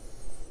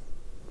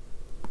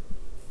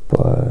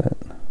 but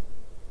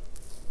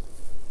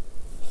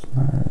it's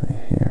not really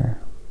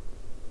here.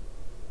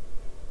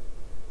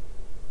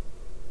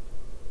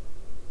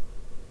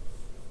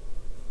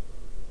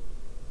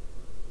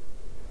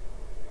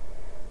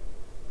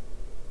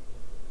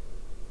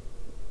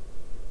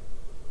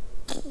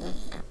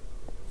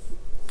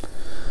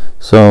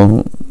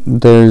 So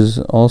there's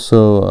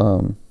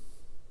also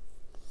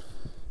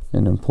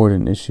an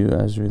important issue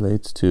as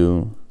relates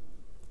to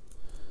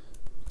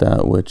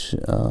that which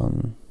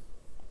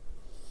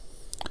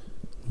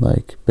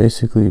like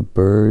basically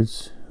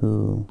birds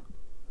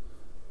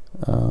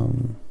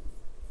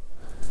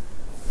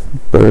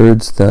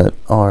that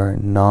are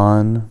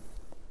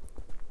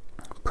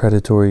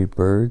non-predatory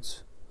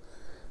birds,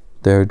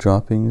 their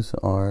droppings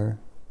are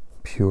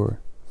pure.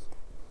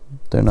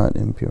 They're not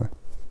impure.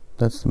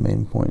 That's the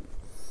main point.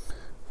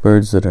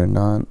 Birds that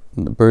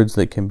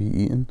can be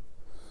eaten,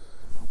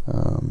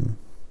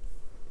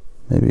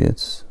 maybe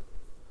it's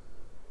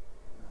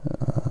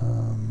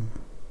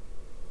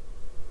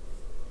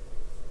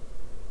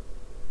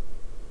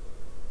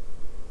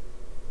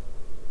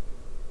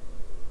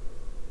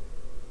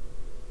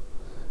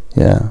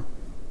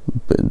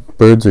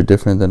birds are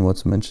different than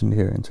what's mentioned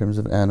here in terms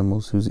of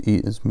animals whose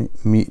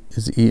meat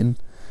is eaten.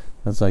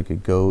 That's like a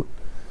goat,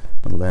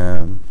 a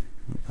lamb,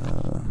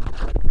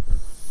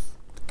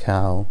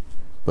 cow,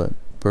 but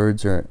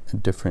birds are a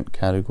different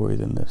category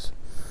than this.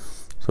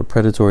 So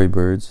predatory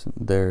birds,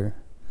 their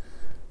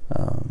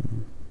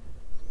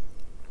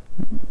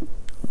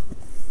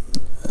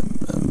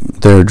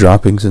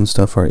droppings and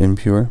stuff are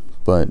impure,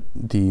 but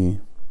the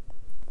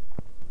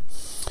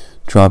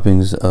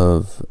droppings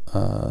of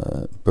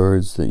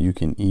birds that you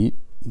can eat,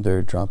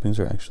 their droppings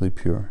are actually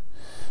pure,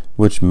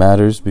 which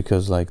matters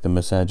because like the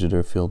masajid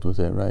are filled with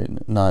it,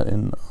 right? Not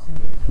in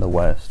the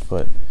West,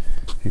 but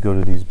if you go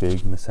to these big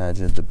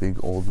masajid, the big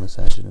old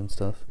masajid and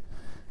stuff,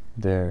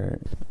 they're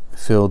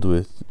filled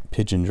with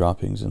pigeon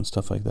droppings and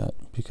stuff like that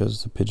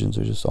because the pigeons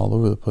are just all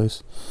over the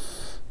place.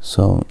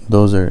 So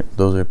those are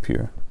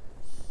pure.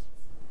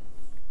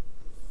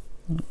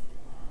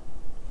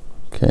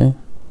 Okay.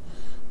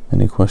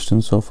 Any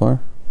questions so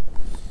far?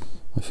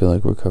 I feel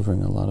like we're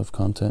covering a lot of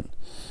content.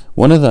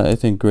 One of the, I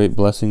think, great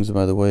blessings,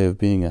 by the way, of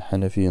being a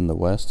Hanafi in the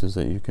West is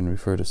that you can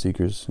refer to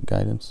Seeker's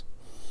Guidance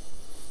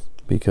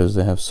because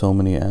they have so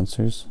many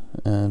answers,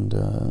 and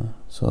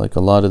so like a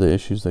lot of the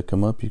issues that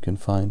come up, you can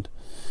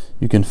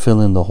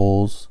fill in the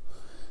holes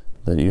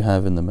that you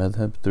have in the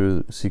madhab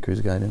through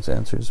Seeker's Guidance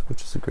answers,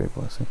 which is a great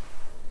blessing.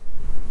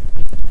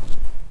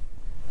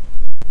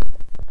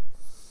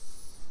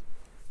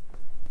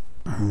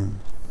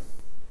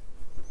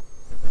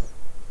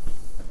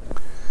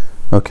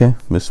 Okay,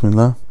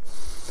 Bismillah.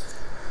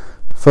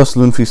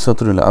 Faslun fi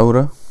satr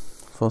al-awra.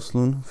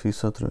 Faslun fi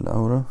satr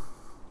al-awra.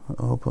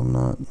 I hope I'm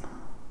not...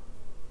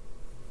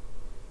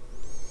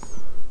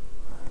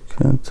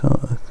 I can't tell.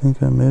 I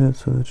think I made it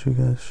so that you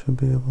guys should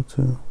be able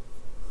to...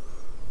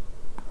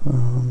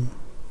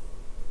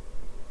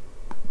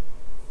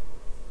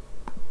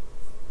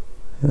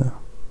 yeah.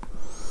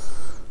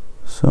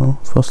 So,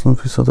 فصل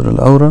في صدر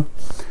العورة.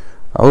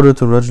 عورة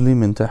الرجل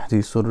من تحت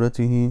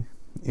سرته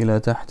إلى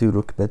تحت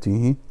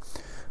ركبته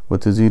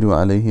وتزيد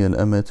عليه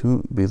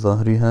الأمة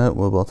بظهرها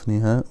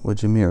وبطنها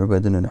وجميع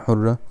بدن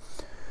حرة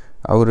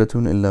عورة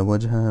إلا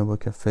وجهها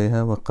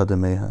وكفيها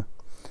وقدميها.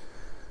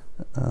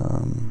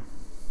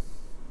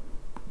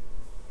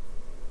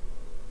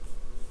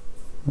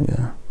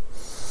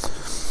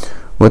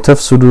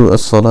 وتفسد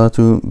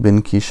الصلاة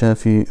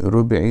بانكشاف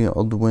ربع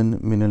عضو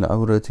من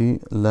العورة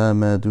لا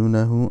ما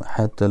دونه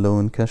حتى لو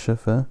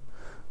انكشف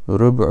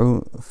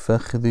ربع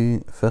فخذ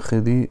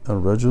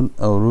الرجل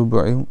أو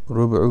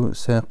ربع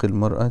ساق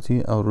المرأة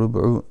أو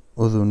ربع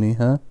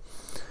أذنها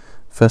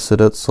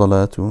فسدت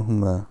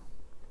صلاتهما.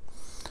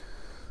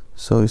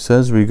 So he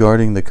says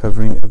regarding the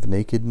covering of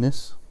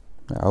nakedness,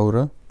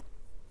 awra,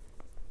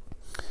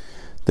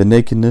 the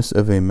nakedness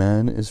of a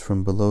man is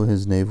from below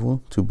his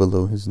navel to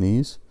below his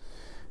knees.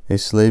 A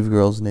slave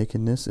girl's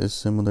nakedness is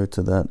similar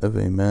to that of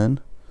a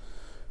man,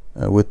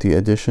 with the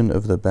addition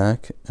of the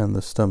back and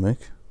the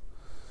stomach.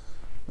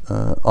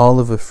 All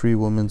of a free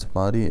woman's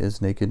body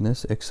is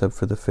nakedness except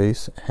for the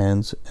face,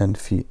 hands, and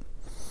feet.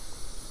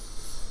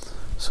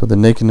 So the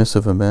nakedness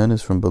of a man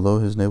is from below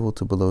his navel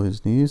to below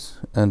his knees,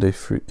 and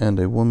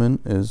a woman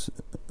is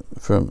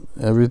from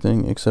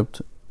everything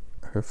except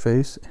her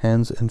face,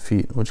 hands, and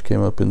feet, which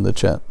came up in the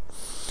chat.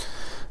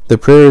 The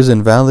prayer is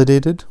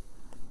invalidated.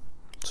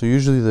 So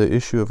usually the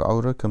issue of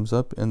awra comes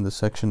up in the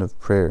section of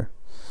prayer,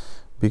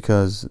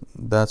 because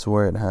that's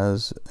where it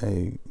has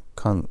a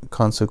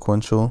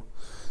consequential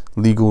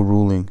legal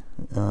ruling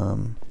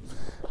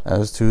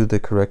as to the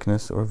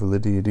correctness or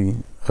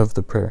validity of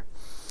the prayer.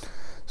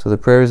 So the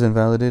prayer is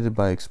invalidated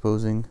by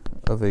exposing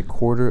of a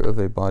quarter of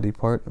a body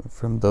part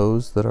from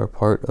those that are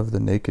part of the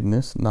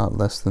nakedness, not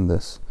less than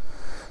this.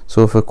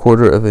 So if a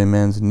quarter of a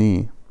man's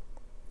knee,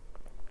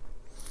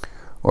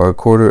 or a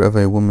quarter of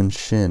a woman's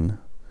shin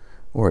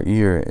or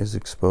ear is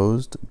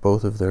exposed,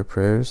 both of their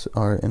prayers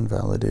are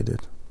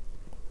invalidated.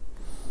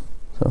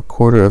 So a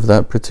quarter of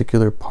that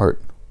particular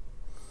part,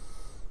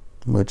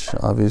 which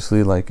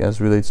obviously, like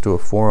as relates to a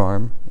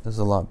forearm, is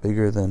a lot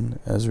bigger than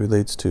as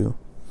relates to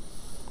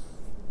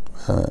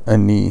a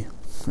knee,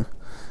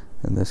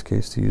 in this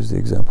case, to use the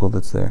example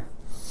that's there.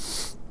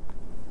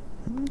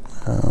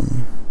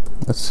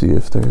 Let's see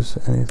if there's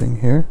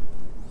anything here.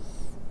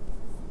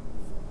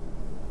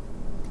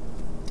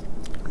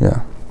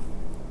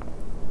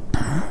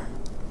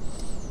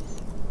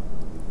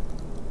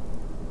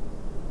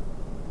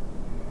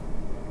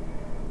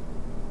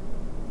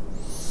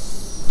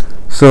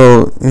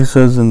 So he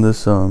says in this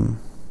so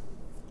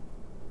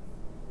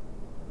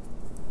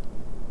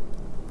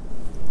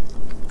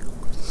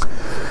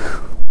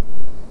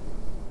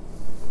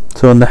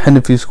in the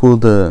Hanafi school,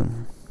 the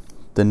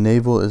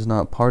navel is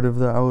not part of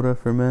the awrah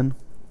for men,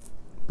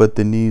 but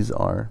the knees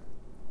are.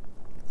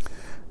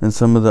 In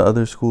some of the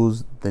other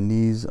schools, the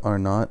knees are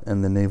not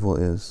and the navel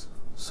is.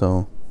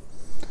 So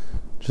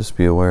just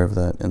be aware of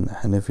that. In the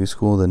Hanafi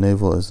school, the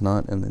navel is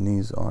not and the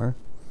knees are.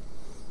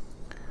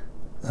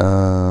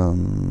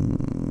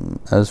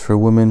 As for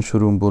women,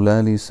 Shurun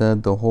Bulali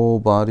said, the whole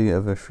body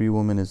of a free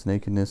woman is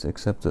nakedness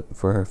except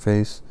for her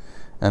face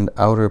and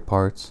outer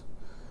parts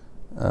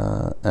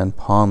and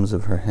palms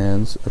of her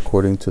hands,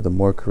 according to the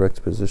more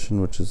correct position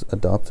which is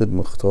adopted,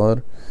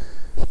 Mukhtar.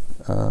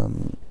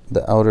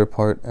 The outer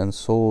part and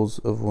soles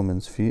of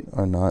women's feet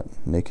are not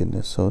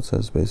nakedness. So it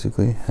says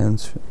basically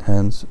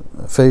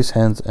face,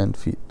 hands, and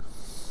feet.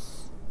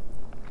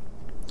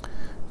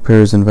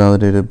 Prayer is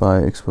invalidated by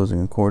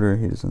exposing a quarter.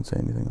 He doesn't say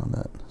anything on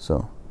that.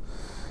 So,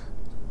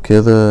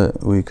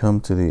 kida, we come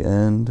to the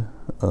end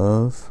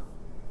of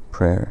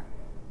prayer.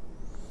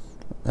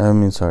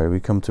 We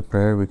come to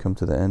prayer, we come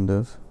to the end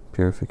of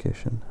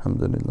purification.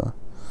 Alhamdulillah.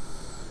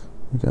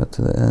 We got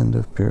to the end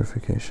of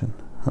purification.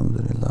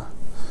 Alhamdulillah.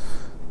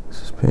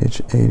 This is page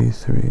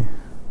 83.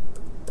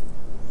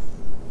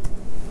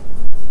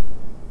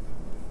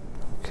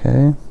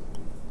 Okay.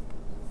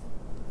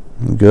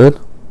 Good.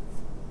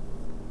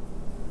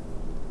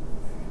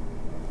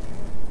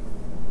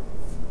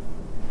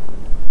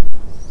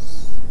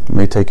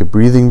 May take a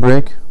breathing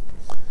break.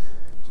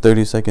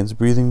 30 seconds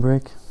breathing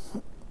break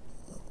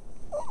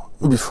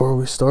before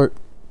we start.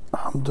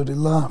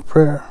 Alhamdulillah,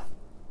 prayer.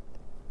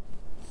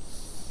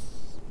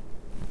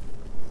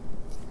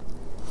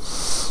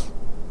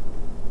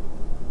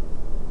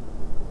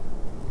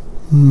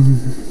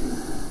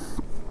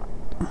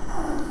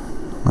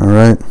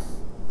 Alright.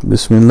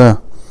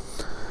 Bismillah.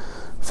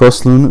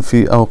 فصل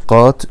في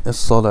أوقات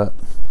الصلاة.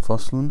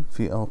 فصل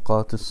في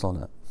أوقات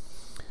الصلاة.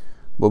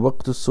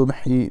 ووقت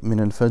الصبح من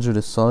الفجر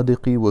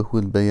الصادق وهو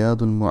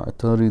البياض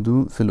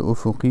المعترض في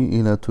الأفق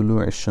إلى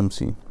طلوع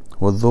الشمس،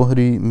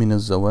 والظهر من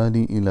الزوال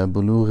إلى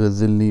بلوغ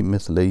الظل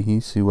مثليه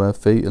سوى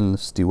في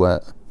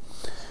الاستواء،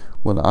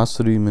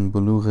 والعصر من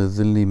بلوغ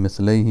الظل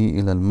مثليه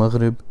إلى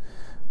المغرب،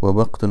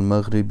 ووقت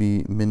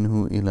المغرب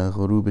منه إلى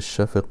غروب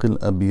الشفق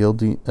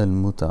الأبيض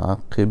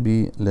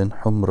المتعقب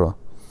للحمرة،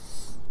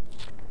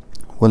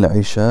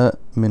 والعشاء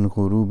من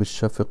غروب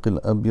الشفق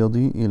الأبيض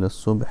إلى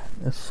الصبح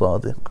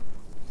الصادق.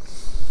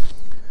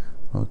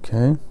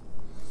 Okay.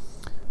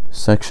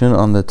 Section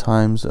on the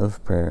times of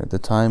prayer. The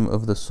time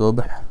of the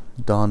subh,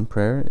 dawn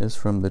prayer, is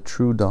from the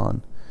true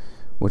dawn,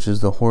 which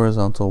is the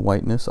horizontal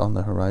whiteness on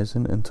the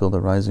horizon, until the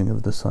rising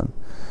of the sun.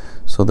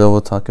 So they will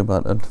talk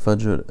about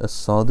al-fajr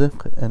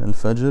as-sadiq and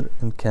al-fajr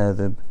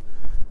al-kadhib.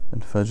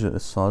 Al-fajr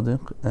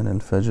as-sadiq and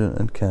al-fajr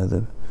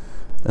al-kadhib.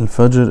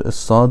 Al-fajr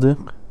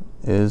as-sadiq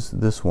is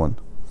this one.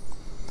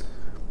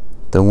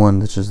 The one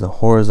which is the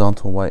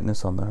horizontal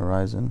whiteness on the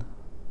horizon.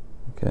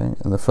 Okay,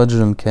 and the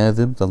Fajr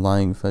al-Kadhib, the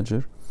lying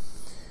Fajr,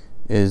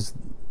 is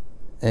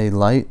a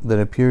light that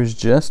appears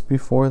just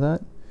before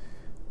that,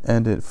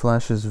 and it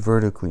flashes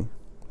vertically.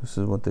 This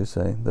is what they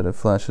say, that it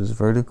flashes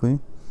vertically,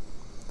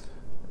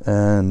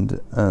 and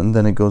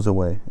then it goes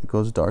away. It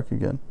goes dark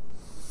again.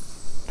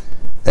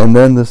 And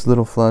then this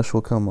little flash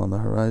will come on the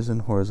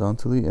horizon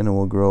horizontally, and it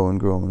will grow and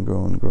grow and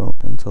grow and grow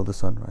until the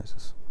sun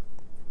rises.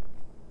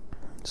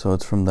 So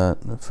it's from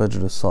that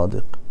Fajr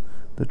al-Sadiq,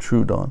 the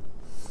true dawn.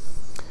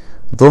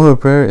 Dhuhr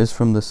prayer is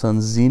from the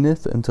sun's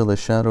zenith until a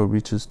shadow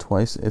reaches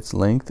twice its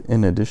length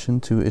in addition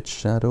to its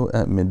shadow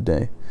at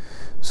midday.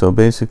 So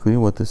basically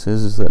what this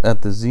is that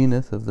at the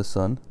zenith of the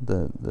sun,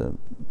 the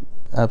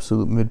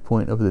absolute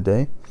midpoint of the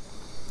day,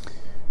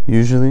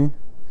 usually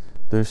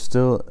there's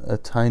still a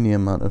tiny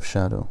amount of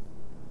shadow.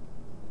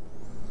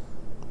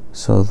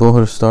 So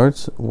Dhuhr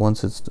starts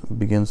once it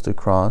begins to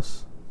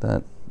cross,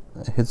 that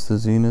hits the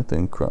zenith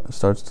and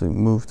starts to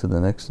move to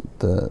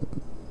the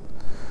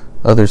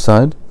other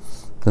side.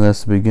 Then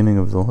that's the beginning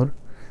of Dhuhr.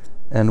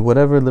 And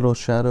whatever little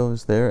shadow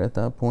is there at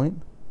that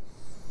point,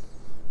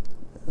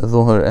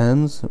 Dhuhr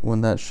ends when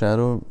the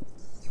shadow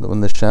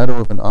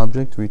of an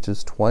object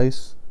reaches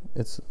twice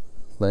its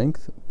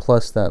length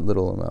plus that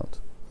little amount.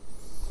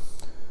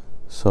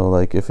 So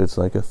like if it's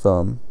like a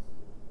thumb,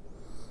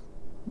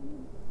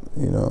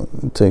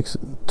 it takes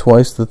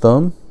twice the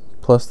thumb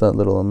plus that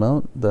little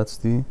amount. That's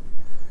the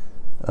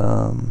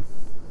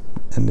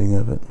ending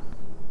of it.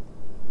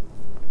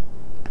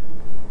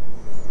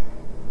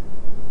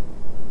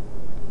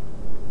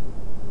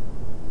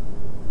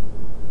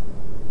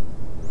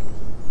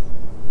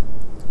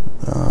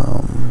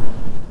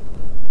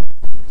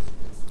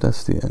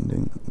 That's the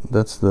ending.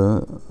 That's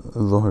the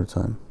Dhuhr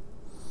time.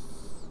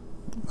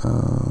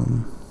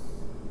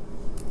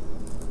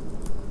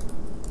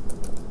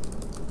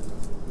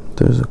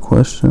 There's a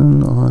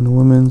question on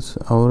women's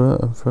awrah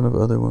in front of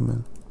other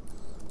women.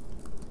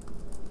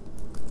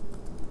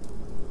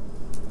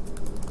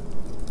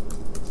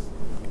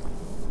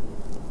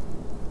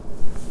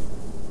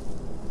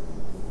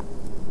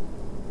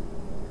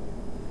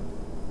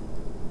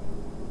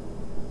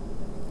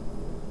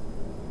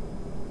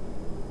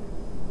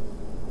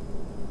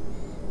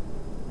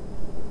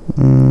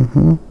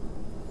 Mm-hmm.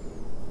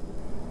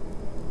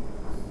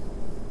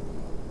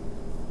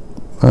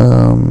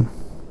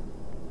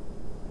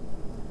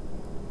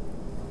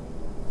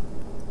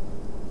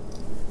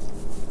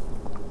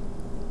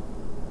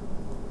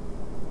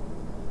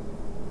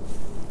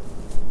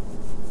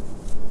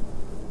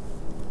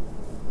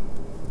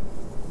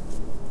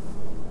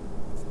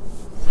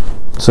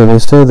 So they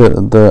say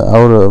that the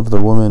aura of the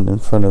woman in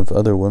front of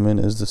other women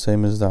is the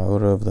same as the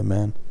aura of the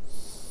man.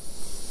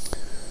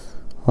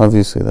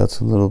 Obviously, that's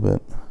a little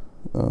bit,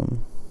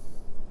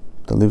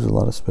 that leaves a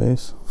lot of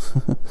space.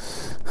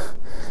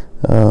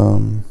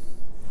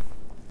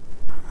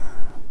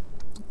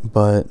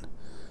 But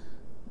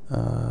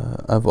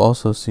I've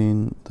also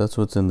seen, that's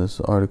what's in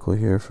this article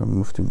here from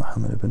Mufti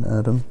Muhammad ibn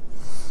Adam.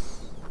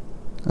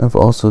 I've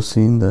also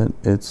seen that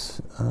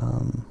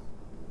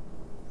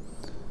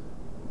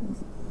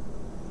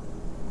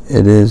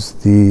it is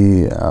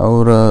the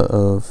aura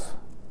of,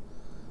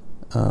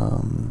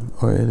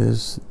 or it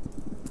is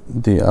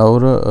the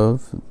aura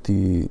of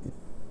the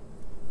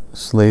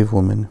slave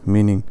woman,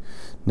 meaning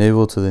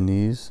navel to the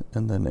knees,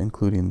 and then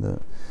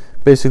including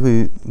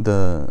basically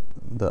the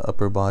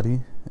upper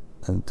body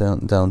and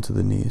down to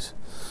the knees.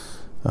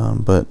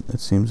 But it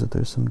seems that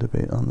there's some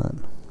debate on that.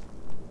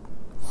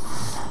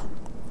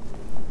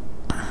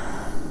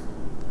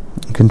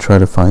 You can try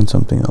to find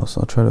something else.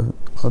 I'll try to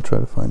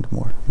find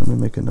more. Let me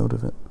make a note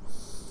of it.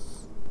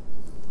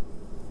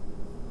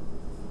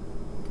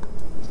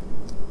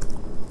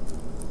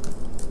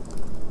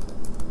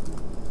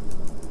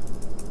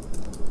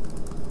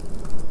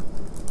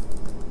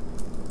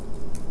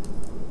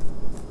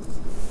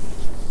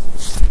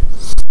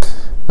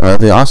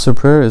 The Asr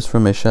prayer is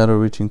from a shadow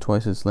reaching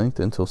twice its length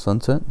until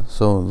sunset.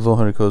 So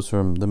Dhuhr goes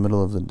from the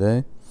middle of the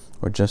day,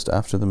 or just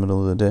after the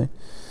middle of the day,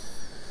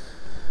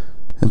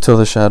 until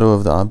the shadow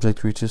of the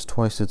object reaches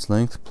twice its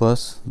length,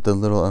 plus the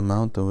little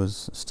amount that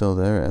was still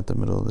there at the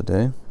middle of the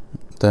day.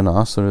 Then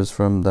Asr is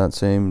from that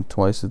same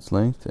twice its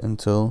length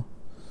until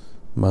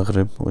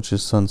Maghrib, which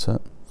is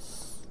sunset.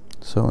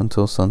 So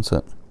until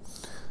sunset.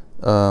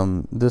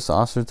 This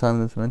Asr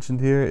time that's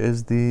mentioned here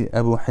is the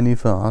Abu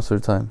Hanifa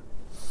Asr time.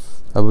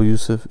 Abu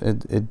Yusuf,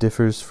 it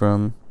differs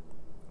from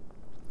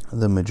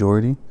the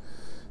majority.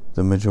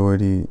 The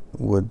majority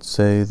would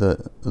say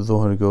that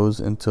Dhuhr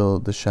goes until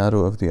the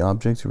shadow of the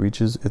object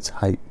reaches its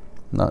height,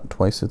 not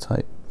twice its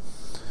height.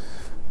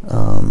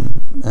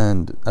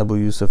 And Abu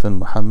Yusuf and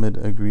Muhammad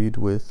agreed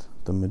with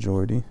the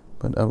majority,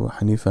 but Abu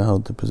Hanifa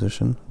held the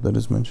position that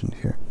is mentioned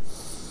here.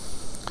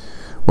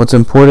 What's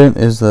important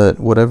is that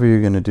whatever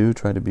you're going to do,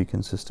 try to be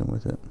consistent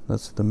with it.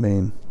 That's the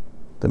main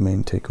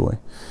takeaway.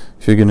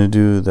 If you're going to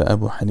do the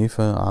Abu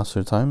Hanifa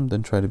Asr time,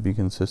 then try to be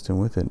consistent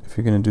with it. If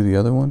you're going to do the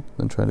other one,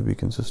 then try to be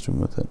consistent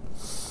with it.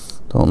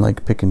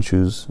 Don't pick and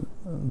choose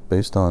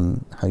based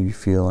on how you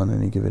feel on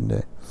any given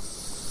day.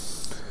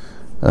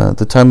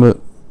 The time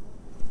of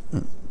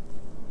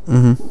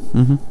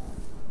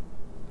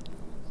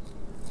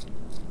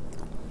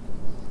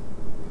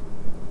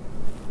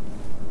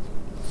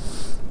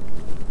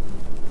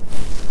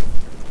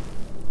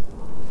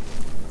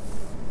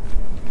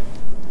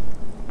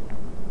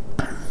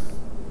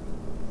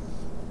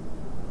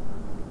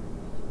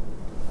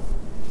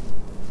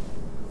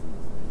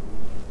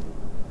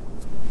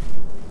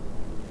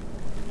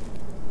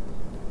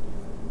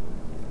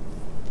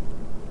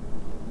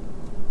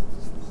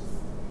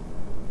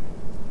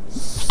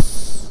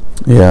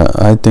Yeah,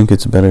 I think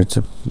it's better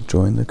to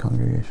join the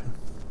congregation.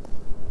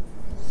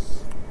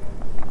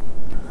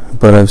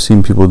 But I've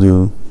seen people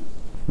do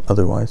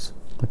otherwise.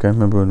 I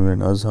remember when we were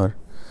in Azhar,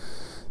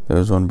 there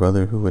was one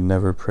brother who would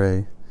never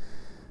pray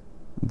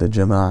the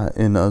Jama'ah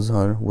in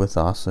Azhar with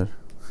Asr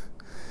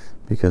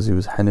because he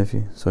was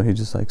Hanafi. So he'd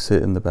just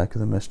sit in the back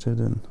of the masjid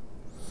and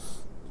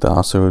the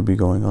Asr would be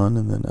going on,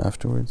 and then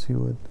afterwards he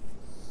would,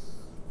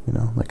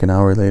 an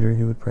hour later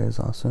he would pray his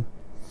Asr.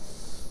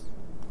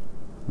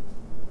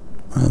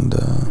 And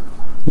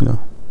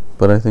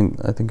but I think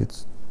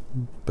it's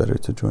better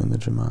to join the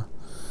Jama'ah.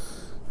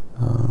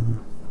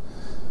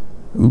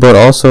 But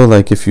also,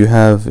 if you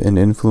have an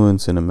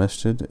influence in a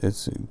masjid,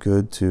 it's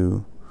good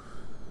to,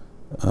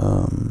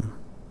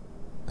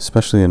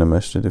 especially in a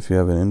masjid, if you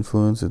have an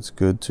influence, it's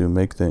good to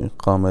make the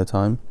Iqamah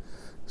time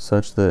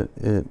such that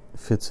it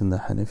fits in the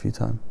Hanafi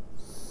time.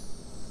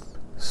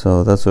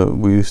 So that's what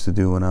we used to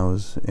do when I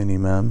was an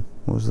Imam,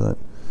 was that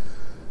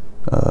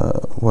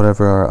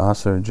whatever our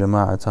Asr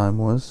Jama'ah time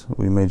was,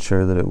 we made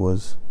sure that it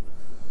was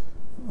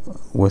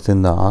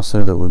within the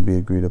Asr that would be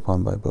agreed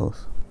upon by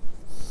both.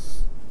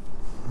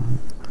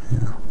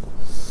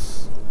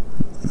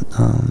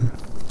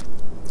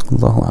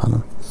 Allahu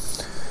A'lam.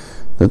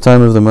 The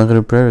time of the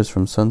Maghrib prayer is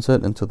from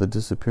sunset until the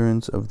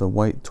disappearance of the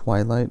white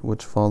twilight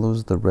which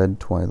follows the red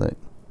twilight.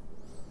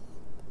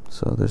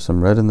 So there's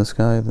some red in the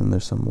sky, then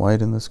there's some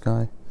white in the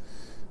sky.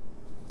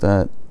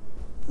 That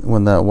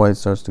when that white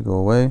starts to go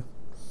away,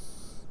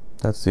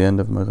 that's the end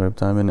of Maghrib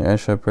time. And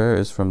Isha prayer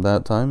is from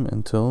that time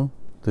until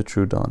the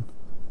true dawn.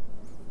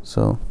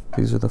 So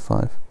these are the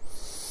 5.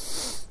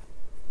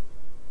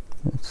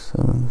 It's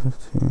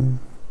 7:15.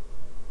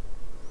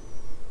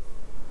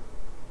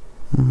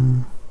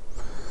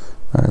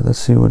 Alright, let's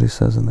see what he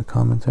says in the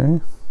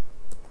commentary.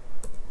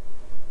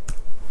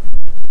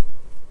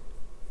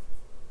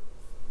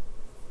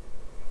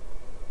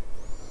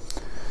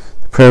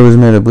 The prayer was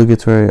made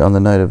obligatory on the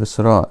night of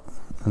Isra,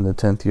 in the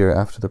 10th year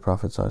after the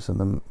Prophet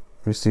ﷺ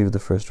received the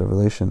first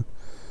revelation.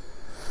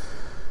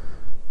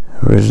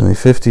 Originally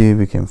 50,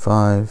 became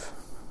 5.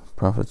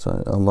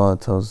 Allah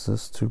tells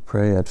us to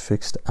pray at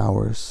fixed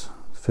hours,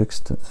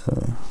 fixed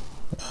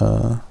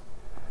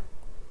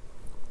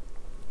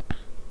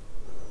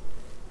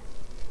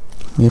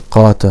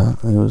miqata.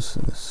 It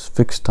was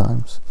fixed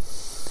times.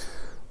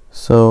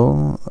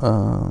 So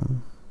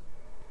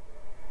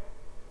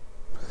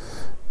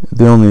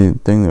the only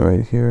thing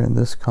right here in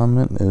this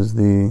comment is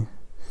the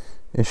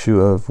issue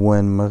of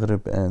when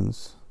Maghrib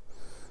ends.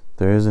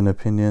 There is an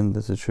opinion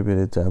that's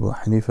attributed to Abu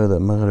Hanifa that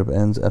Maghrib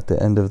ends at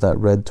the end of that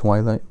red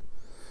twilight,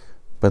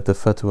 but the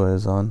fatwa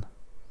is on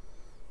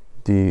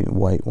the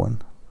white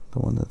one, the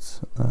one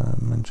that's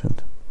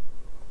mentioned.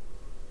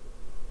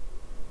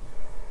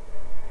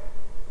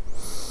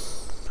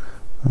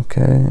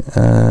 Okay,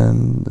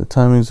 and the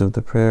timings of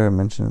the prayer are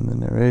mentioned in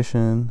the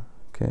narration.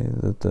 Okay,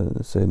 that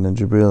Sayyidina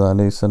Jibreel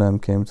alayhi salam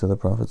came to the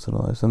Prophet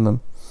sallallahu alaihi wasallam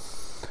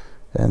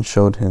and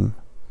showed him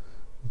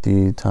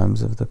the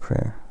times of the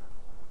prayer.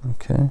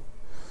 Okay,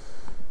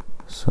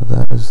 so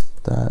that is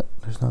that.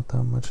 There's not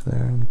that much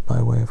there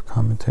by way of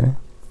commentary.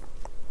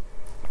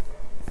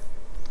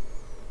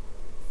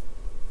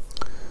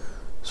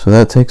 So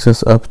that takes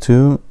us up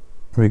to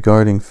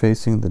regarding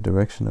facing the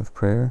direction of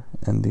prayer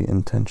and the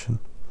intention.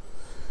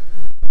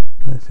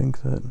 I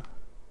think that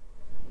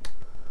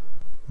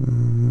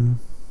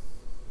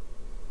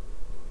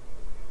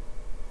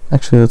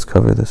actually let's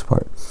cover this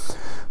part.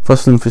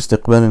 فصل في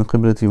استقبال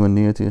القبلة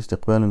والنية.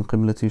 استقبال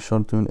القبلة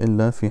شرط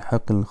إلا في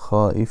حق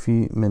الخائف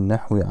من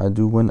نحو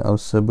عدو أو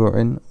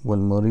سبع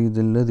والمريض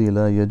الذي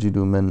لا يجد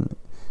من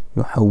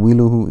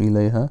يحوله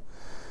إليها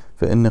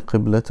فإن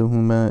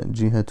قبلتهما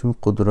جهة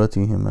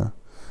قدرتهما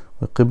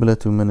وقبلة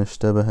من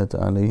اشتبهت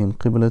عليه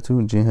القبلة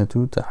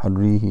جهة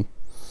تحريه.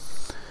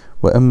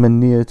 وأما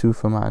النية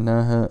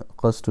فمعناها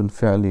قصد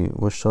الفعل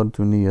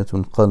والشرط نية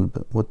القلب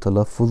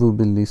والتلفظ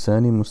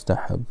باللسان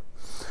مستحب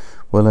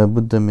ولا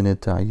بد من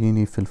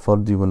التعيين في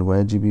الفرض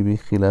والواجب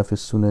بخلاف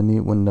السنن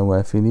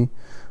والنوافل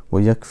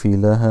ويكفي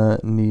لها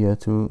نية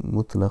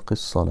مطلق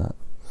الصلاة.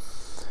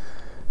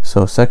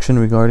 So section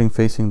regarding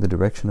facing the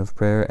direction of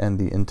prayer and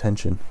the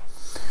intention.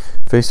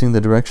 Facing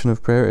the direction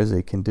of prayer is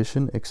a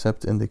condition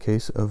except in the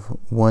case of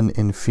one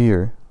in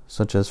fear,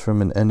 such as from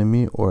an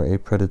enemy or a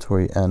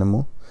predatory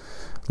animal.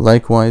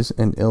 Likewise,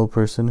 an ill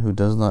person who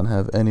does not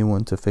have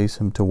anyone to face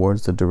him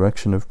towards the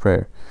direction of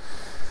prayer.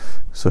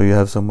 So you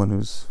have someone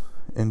who's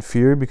in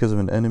fear because of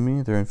an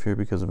enemy, they're in fear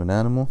because of an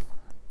animal.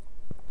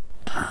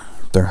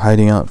 They're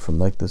hiding out from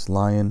like this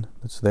lion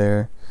that's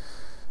there,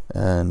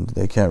 and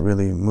they can't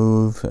really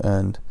move,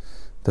 and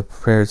the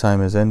prayer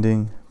time is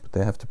ending, but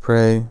they have to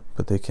pray,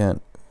 but they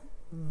can't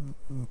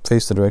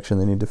face the direction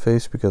they need to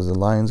face because the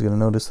lion's going to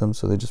notice them,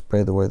 so they just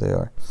pray the way they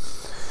are.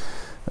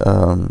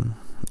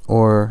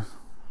 Or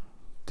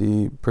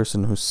the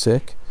person who's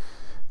sick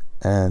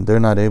and they're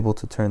not able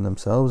to turn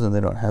themselves and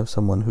they don't have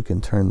someone who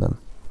can turn them.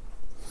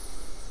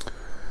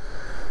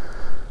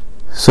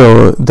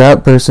 So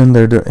that person,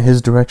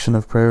 his direction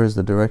of prayer is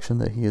the direction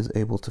that he is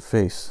able to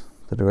face.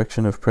 The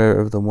direction of prayer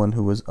of the one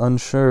who is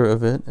unsure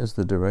of it is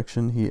the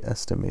direction he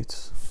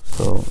estimates.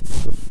 So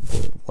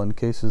the one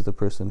case is the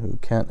person who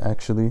can't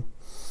actually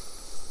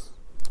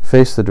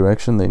face the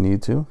direction they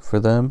need to. For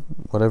them,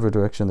 whatever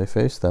direction they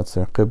face, that's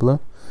their qibla.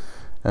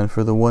 And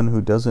for the one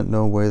who doesn't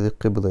know where the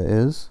qibla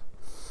is,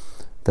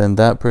 then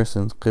that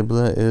person's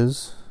qibla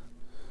is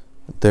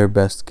their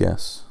best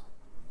guess,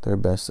 their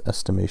best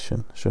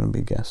estimation. Shouldn't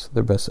be guess,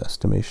 their best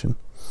estimation.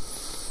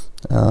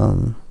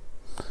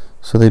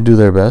 So they do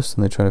their best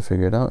and they try to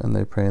figure it out and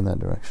they pray in that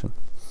direction.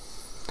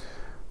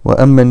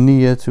 وَأَمَّا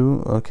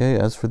النِّيَّةُ, okay,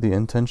 as for the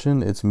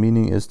intention, its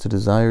meaning is to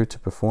desire to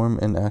perform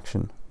an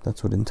action.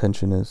 That's what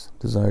intention is,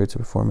 desire to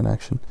perform an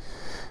action.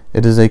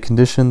 It is a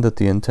condition that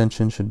the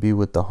intention should be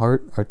with the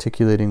heart.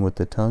 Articulating with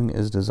the tongue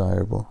is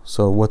desirable.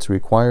 So what's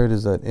required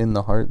is that in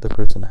the heart the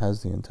person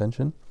has the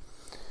intention,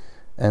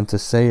 and to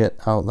say it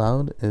out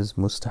loud is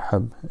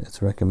mustahab.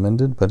 It's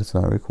recommended, but it's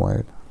not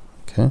required.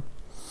 Okay.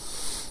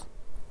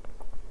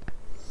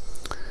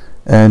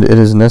 And it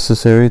is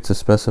necessary to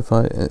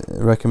specify,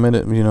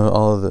 recommended.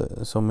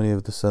 So many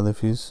of the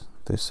Salafis,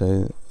 they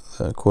say,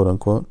 quote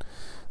unquote,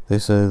 they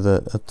say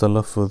that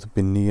at-talaffuz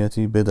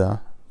bin-niyati bid'ah,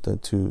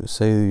 that to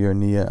say your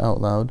niyyah out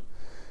loud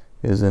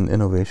is an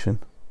innovation.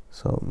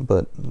 So,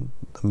 but the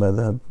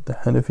madhab, the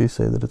Hanafi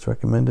say that it's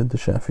recommended, the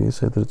Shafi'i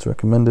say that it's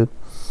recommended.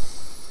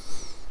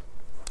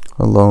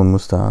 Allahu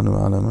musta'anu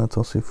ala ma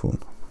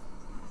tasifun.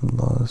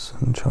 Allah is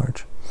in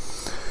charge.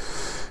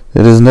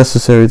 It is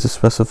necessary to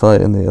specify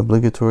in the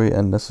obligatory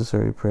and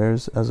necessary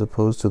prayers as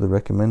opposed to the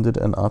recommended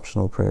and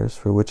optional prayers,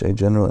 for which a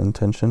general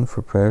intention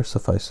for prayer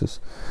suffices.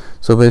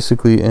 So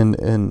basically in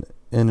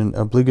an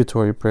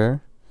obligatory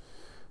prayer,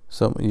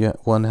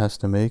 one has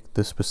to make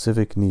the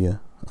specific niyyah.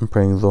 I'm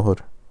praying dhuhr,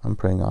 I'm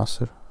praying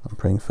Asr, I'm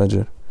praying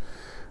Fajr.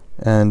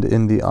 And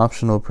in the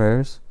optional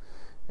prayers,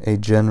 a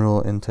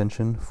general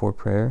intention for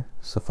prayer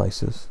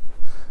suffices.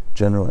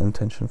 General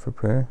intention for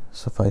prayer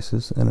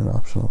suffices in an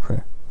optional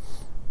prayer.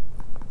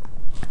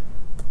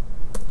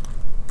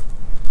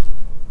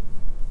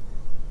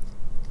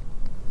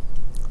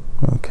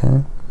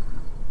 Okay.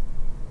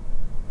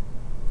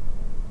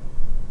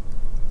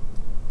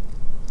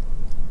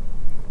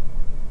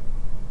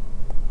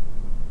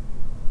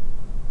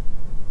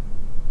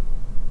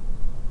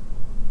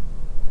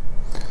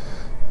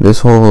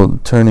 This whole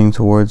turning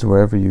towards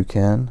wherever you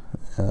can,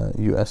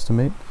 you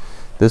estimate.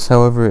 This,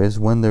 however, is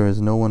when there is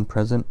no one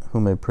present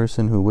whom a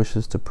person who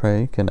wishes to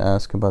pray can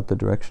ask about the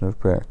direction of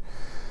prayer.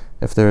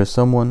 If there is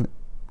someone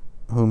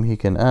whom he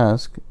can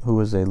ask, who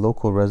is a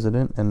local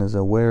resident and is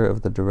aware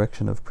of the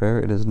direction of prayer,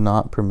 it is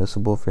not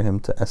permissible for him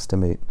to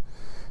estimate.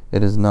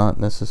 It is not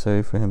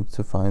necessary for him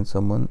to find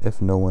someone if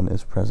no one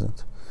is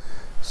present.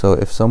 So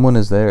if someone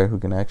is there who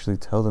can actually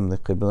tell them the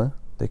Qibla,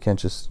 they can't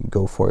just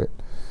go for it.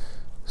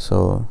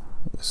 So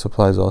this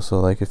applies also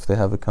like if they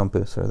have a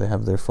compass or they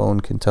have their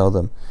phone can tell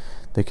them.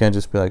 They can't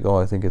just be like, oh,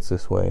 I think it's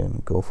this way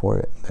and go for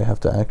it. They have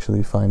to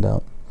actually find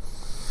out.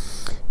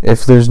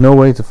 If there's no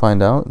way to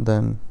find out,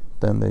 then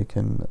they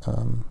can,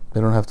 they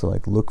don't have to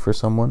like look for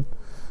someone.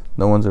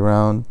 No one's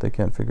around, they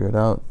can't figure it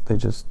out. They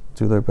just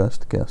do their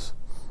best guess.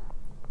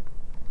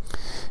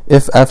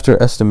 If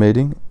after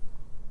estimating,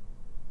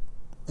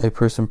 a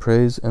person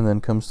prays and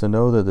then comes to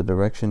know that the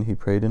direction he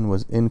prayed in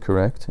was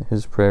incorrect,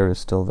 his prayer is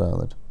still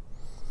valid.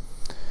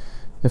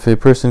 If a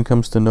person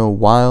comes to know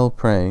while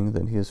praying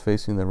that he is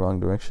facing the wrong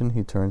direction,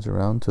 he turns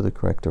around to the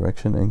correct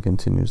direction and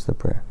continues the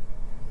prayer.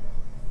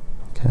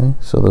 Okay,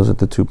 so those are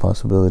the two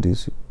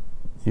possibilities.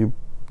 You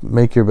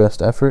make your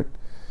best effort.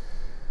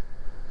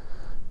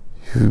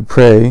 You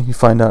pray, you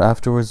find out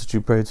afterwards that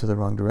you prayed to the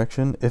wrong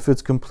direction. If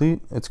it's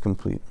complete, it's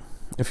complete.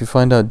 If you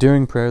find out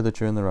during prayer that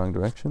you're in the wrong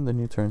direction, then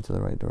you turn to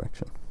the right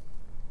direction.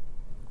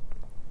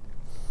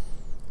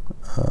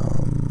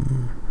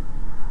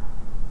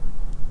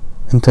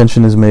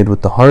 Intention is made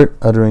with the heart.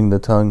 Uttering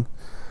with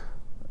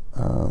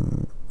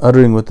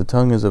the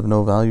tongue is of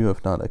no value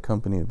if not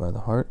accompanied by the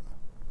heart.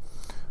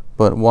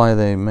 But why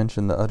they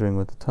mention the uttering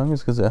with the tongue is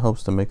because it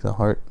helps to make the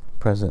heart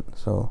present.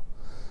 So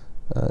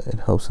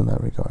it helps in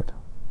that regard.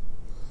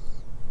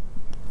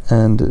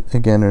 And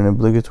again, in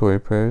obligatory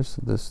prayers,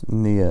 this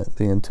niyyah,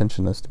 the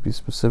intention has to be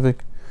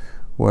specific,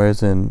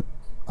 whereas in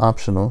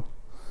optional,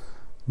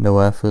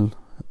 nawafil,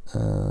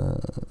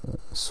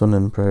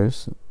 sunan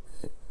prayers,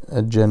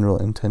 a general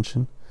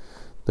intention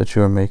that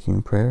you are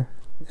making prayer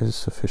is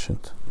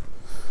sufficient.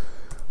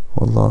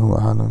 Wallahu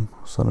a'lam.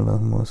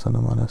 Sallallahu wa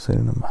sallam ala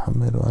Sayyidina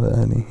Muhammad wa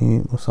ala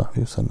alihi wa sahbihi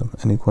wa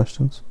sallam. Any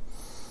questions?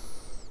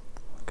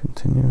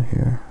 Continue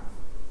here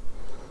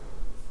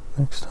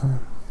next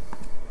time.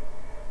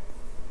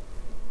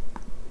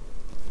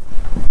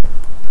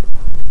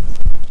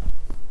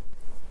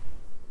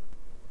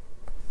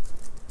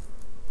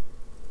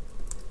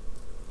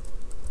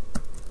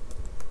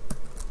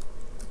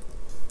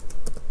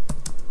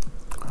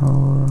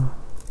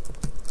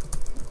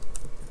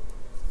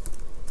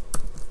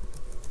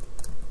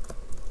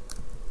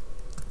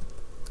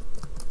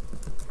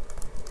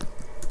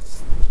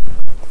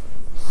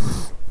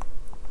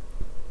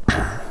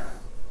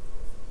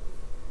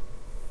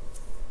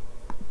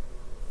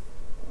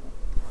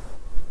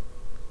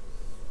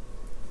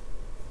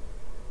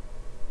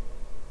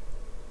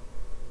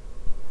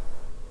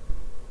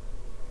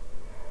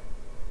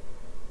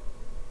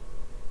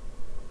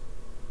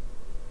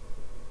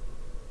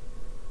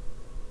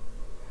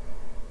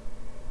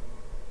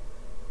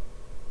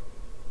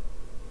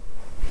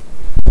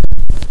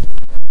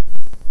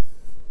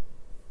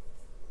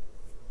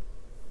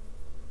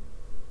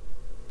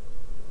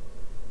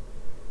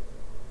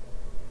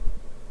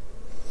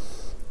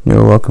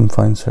 You're welcome,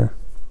 fine sir.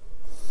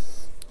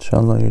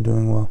 Inshallah, you're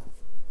doing well.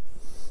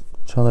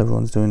 Inshallah,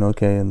 everyone's doing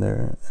okay in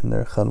their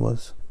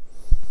khalwas.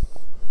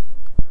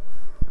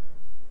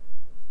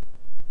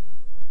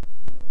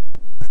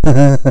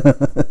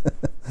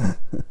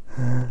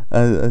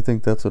 I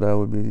think that's what I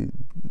would be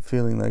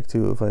feeling like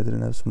too if I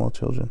didn't have small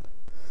children.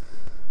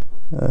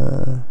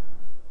 No,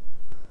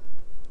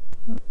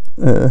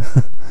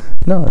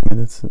 I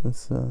mean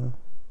it's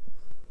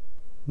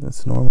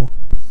normal.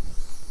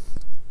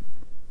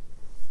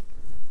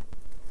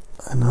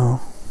 I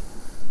know.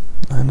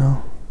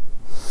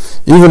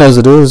 Even as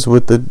it is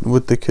with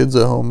the kids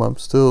at home, I'm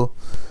still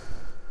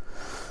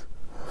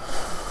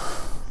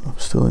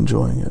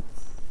enjoying it.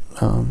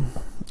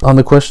 On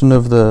the question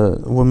of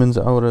the women's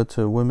awrah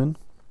to women,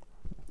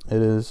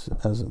 it is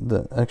as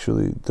the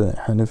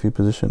Hanafi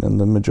position and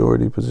the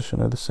majority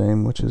position are the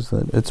same, which is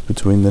that it's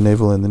between the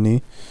navel and the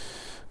knee,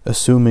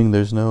 assuming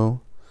there's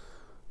no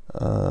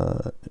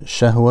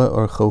shahwa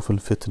or khawf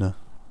al-fitna,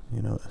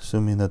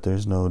 assuming that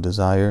there's no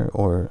desire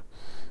or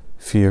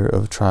fear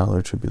of trial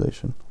or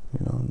tribulation,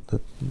 that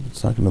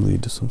it's not going to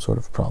lead to some sort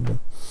of problem.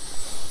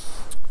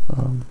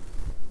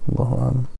 Allahu a'lam.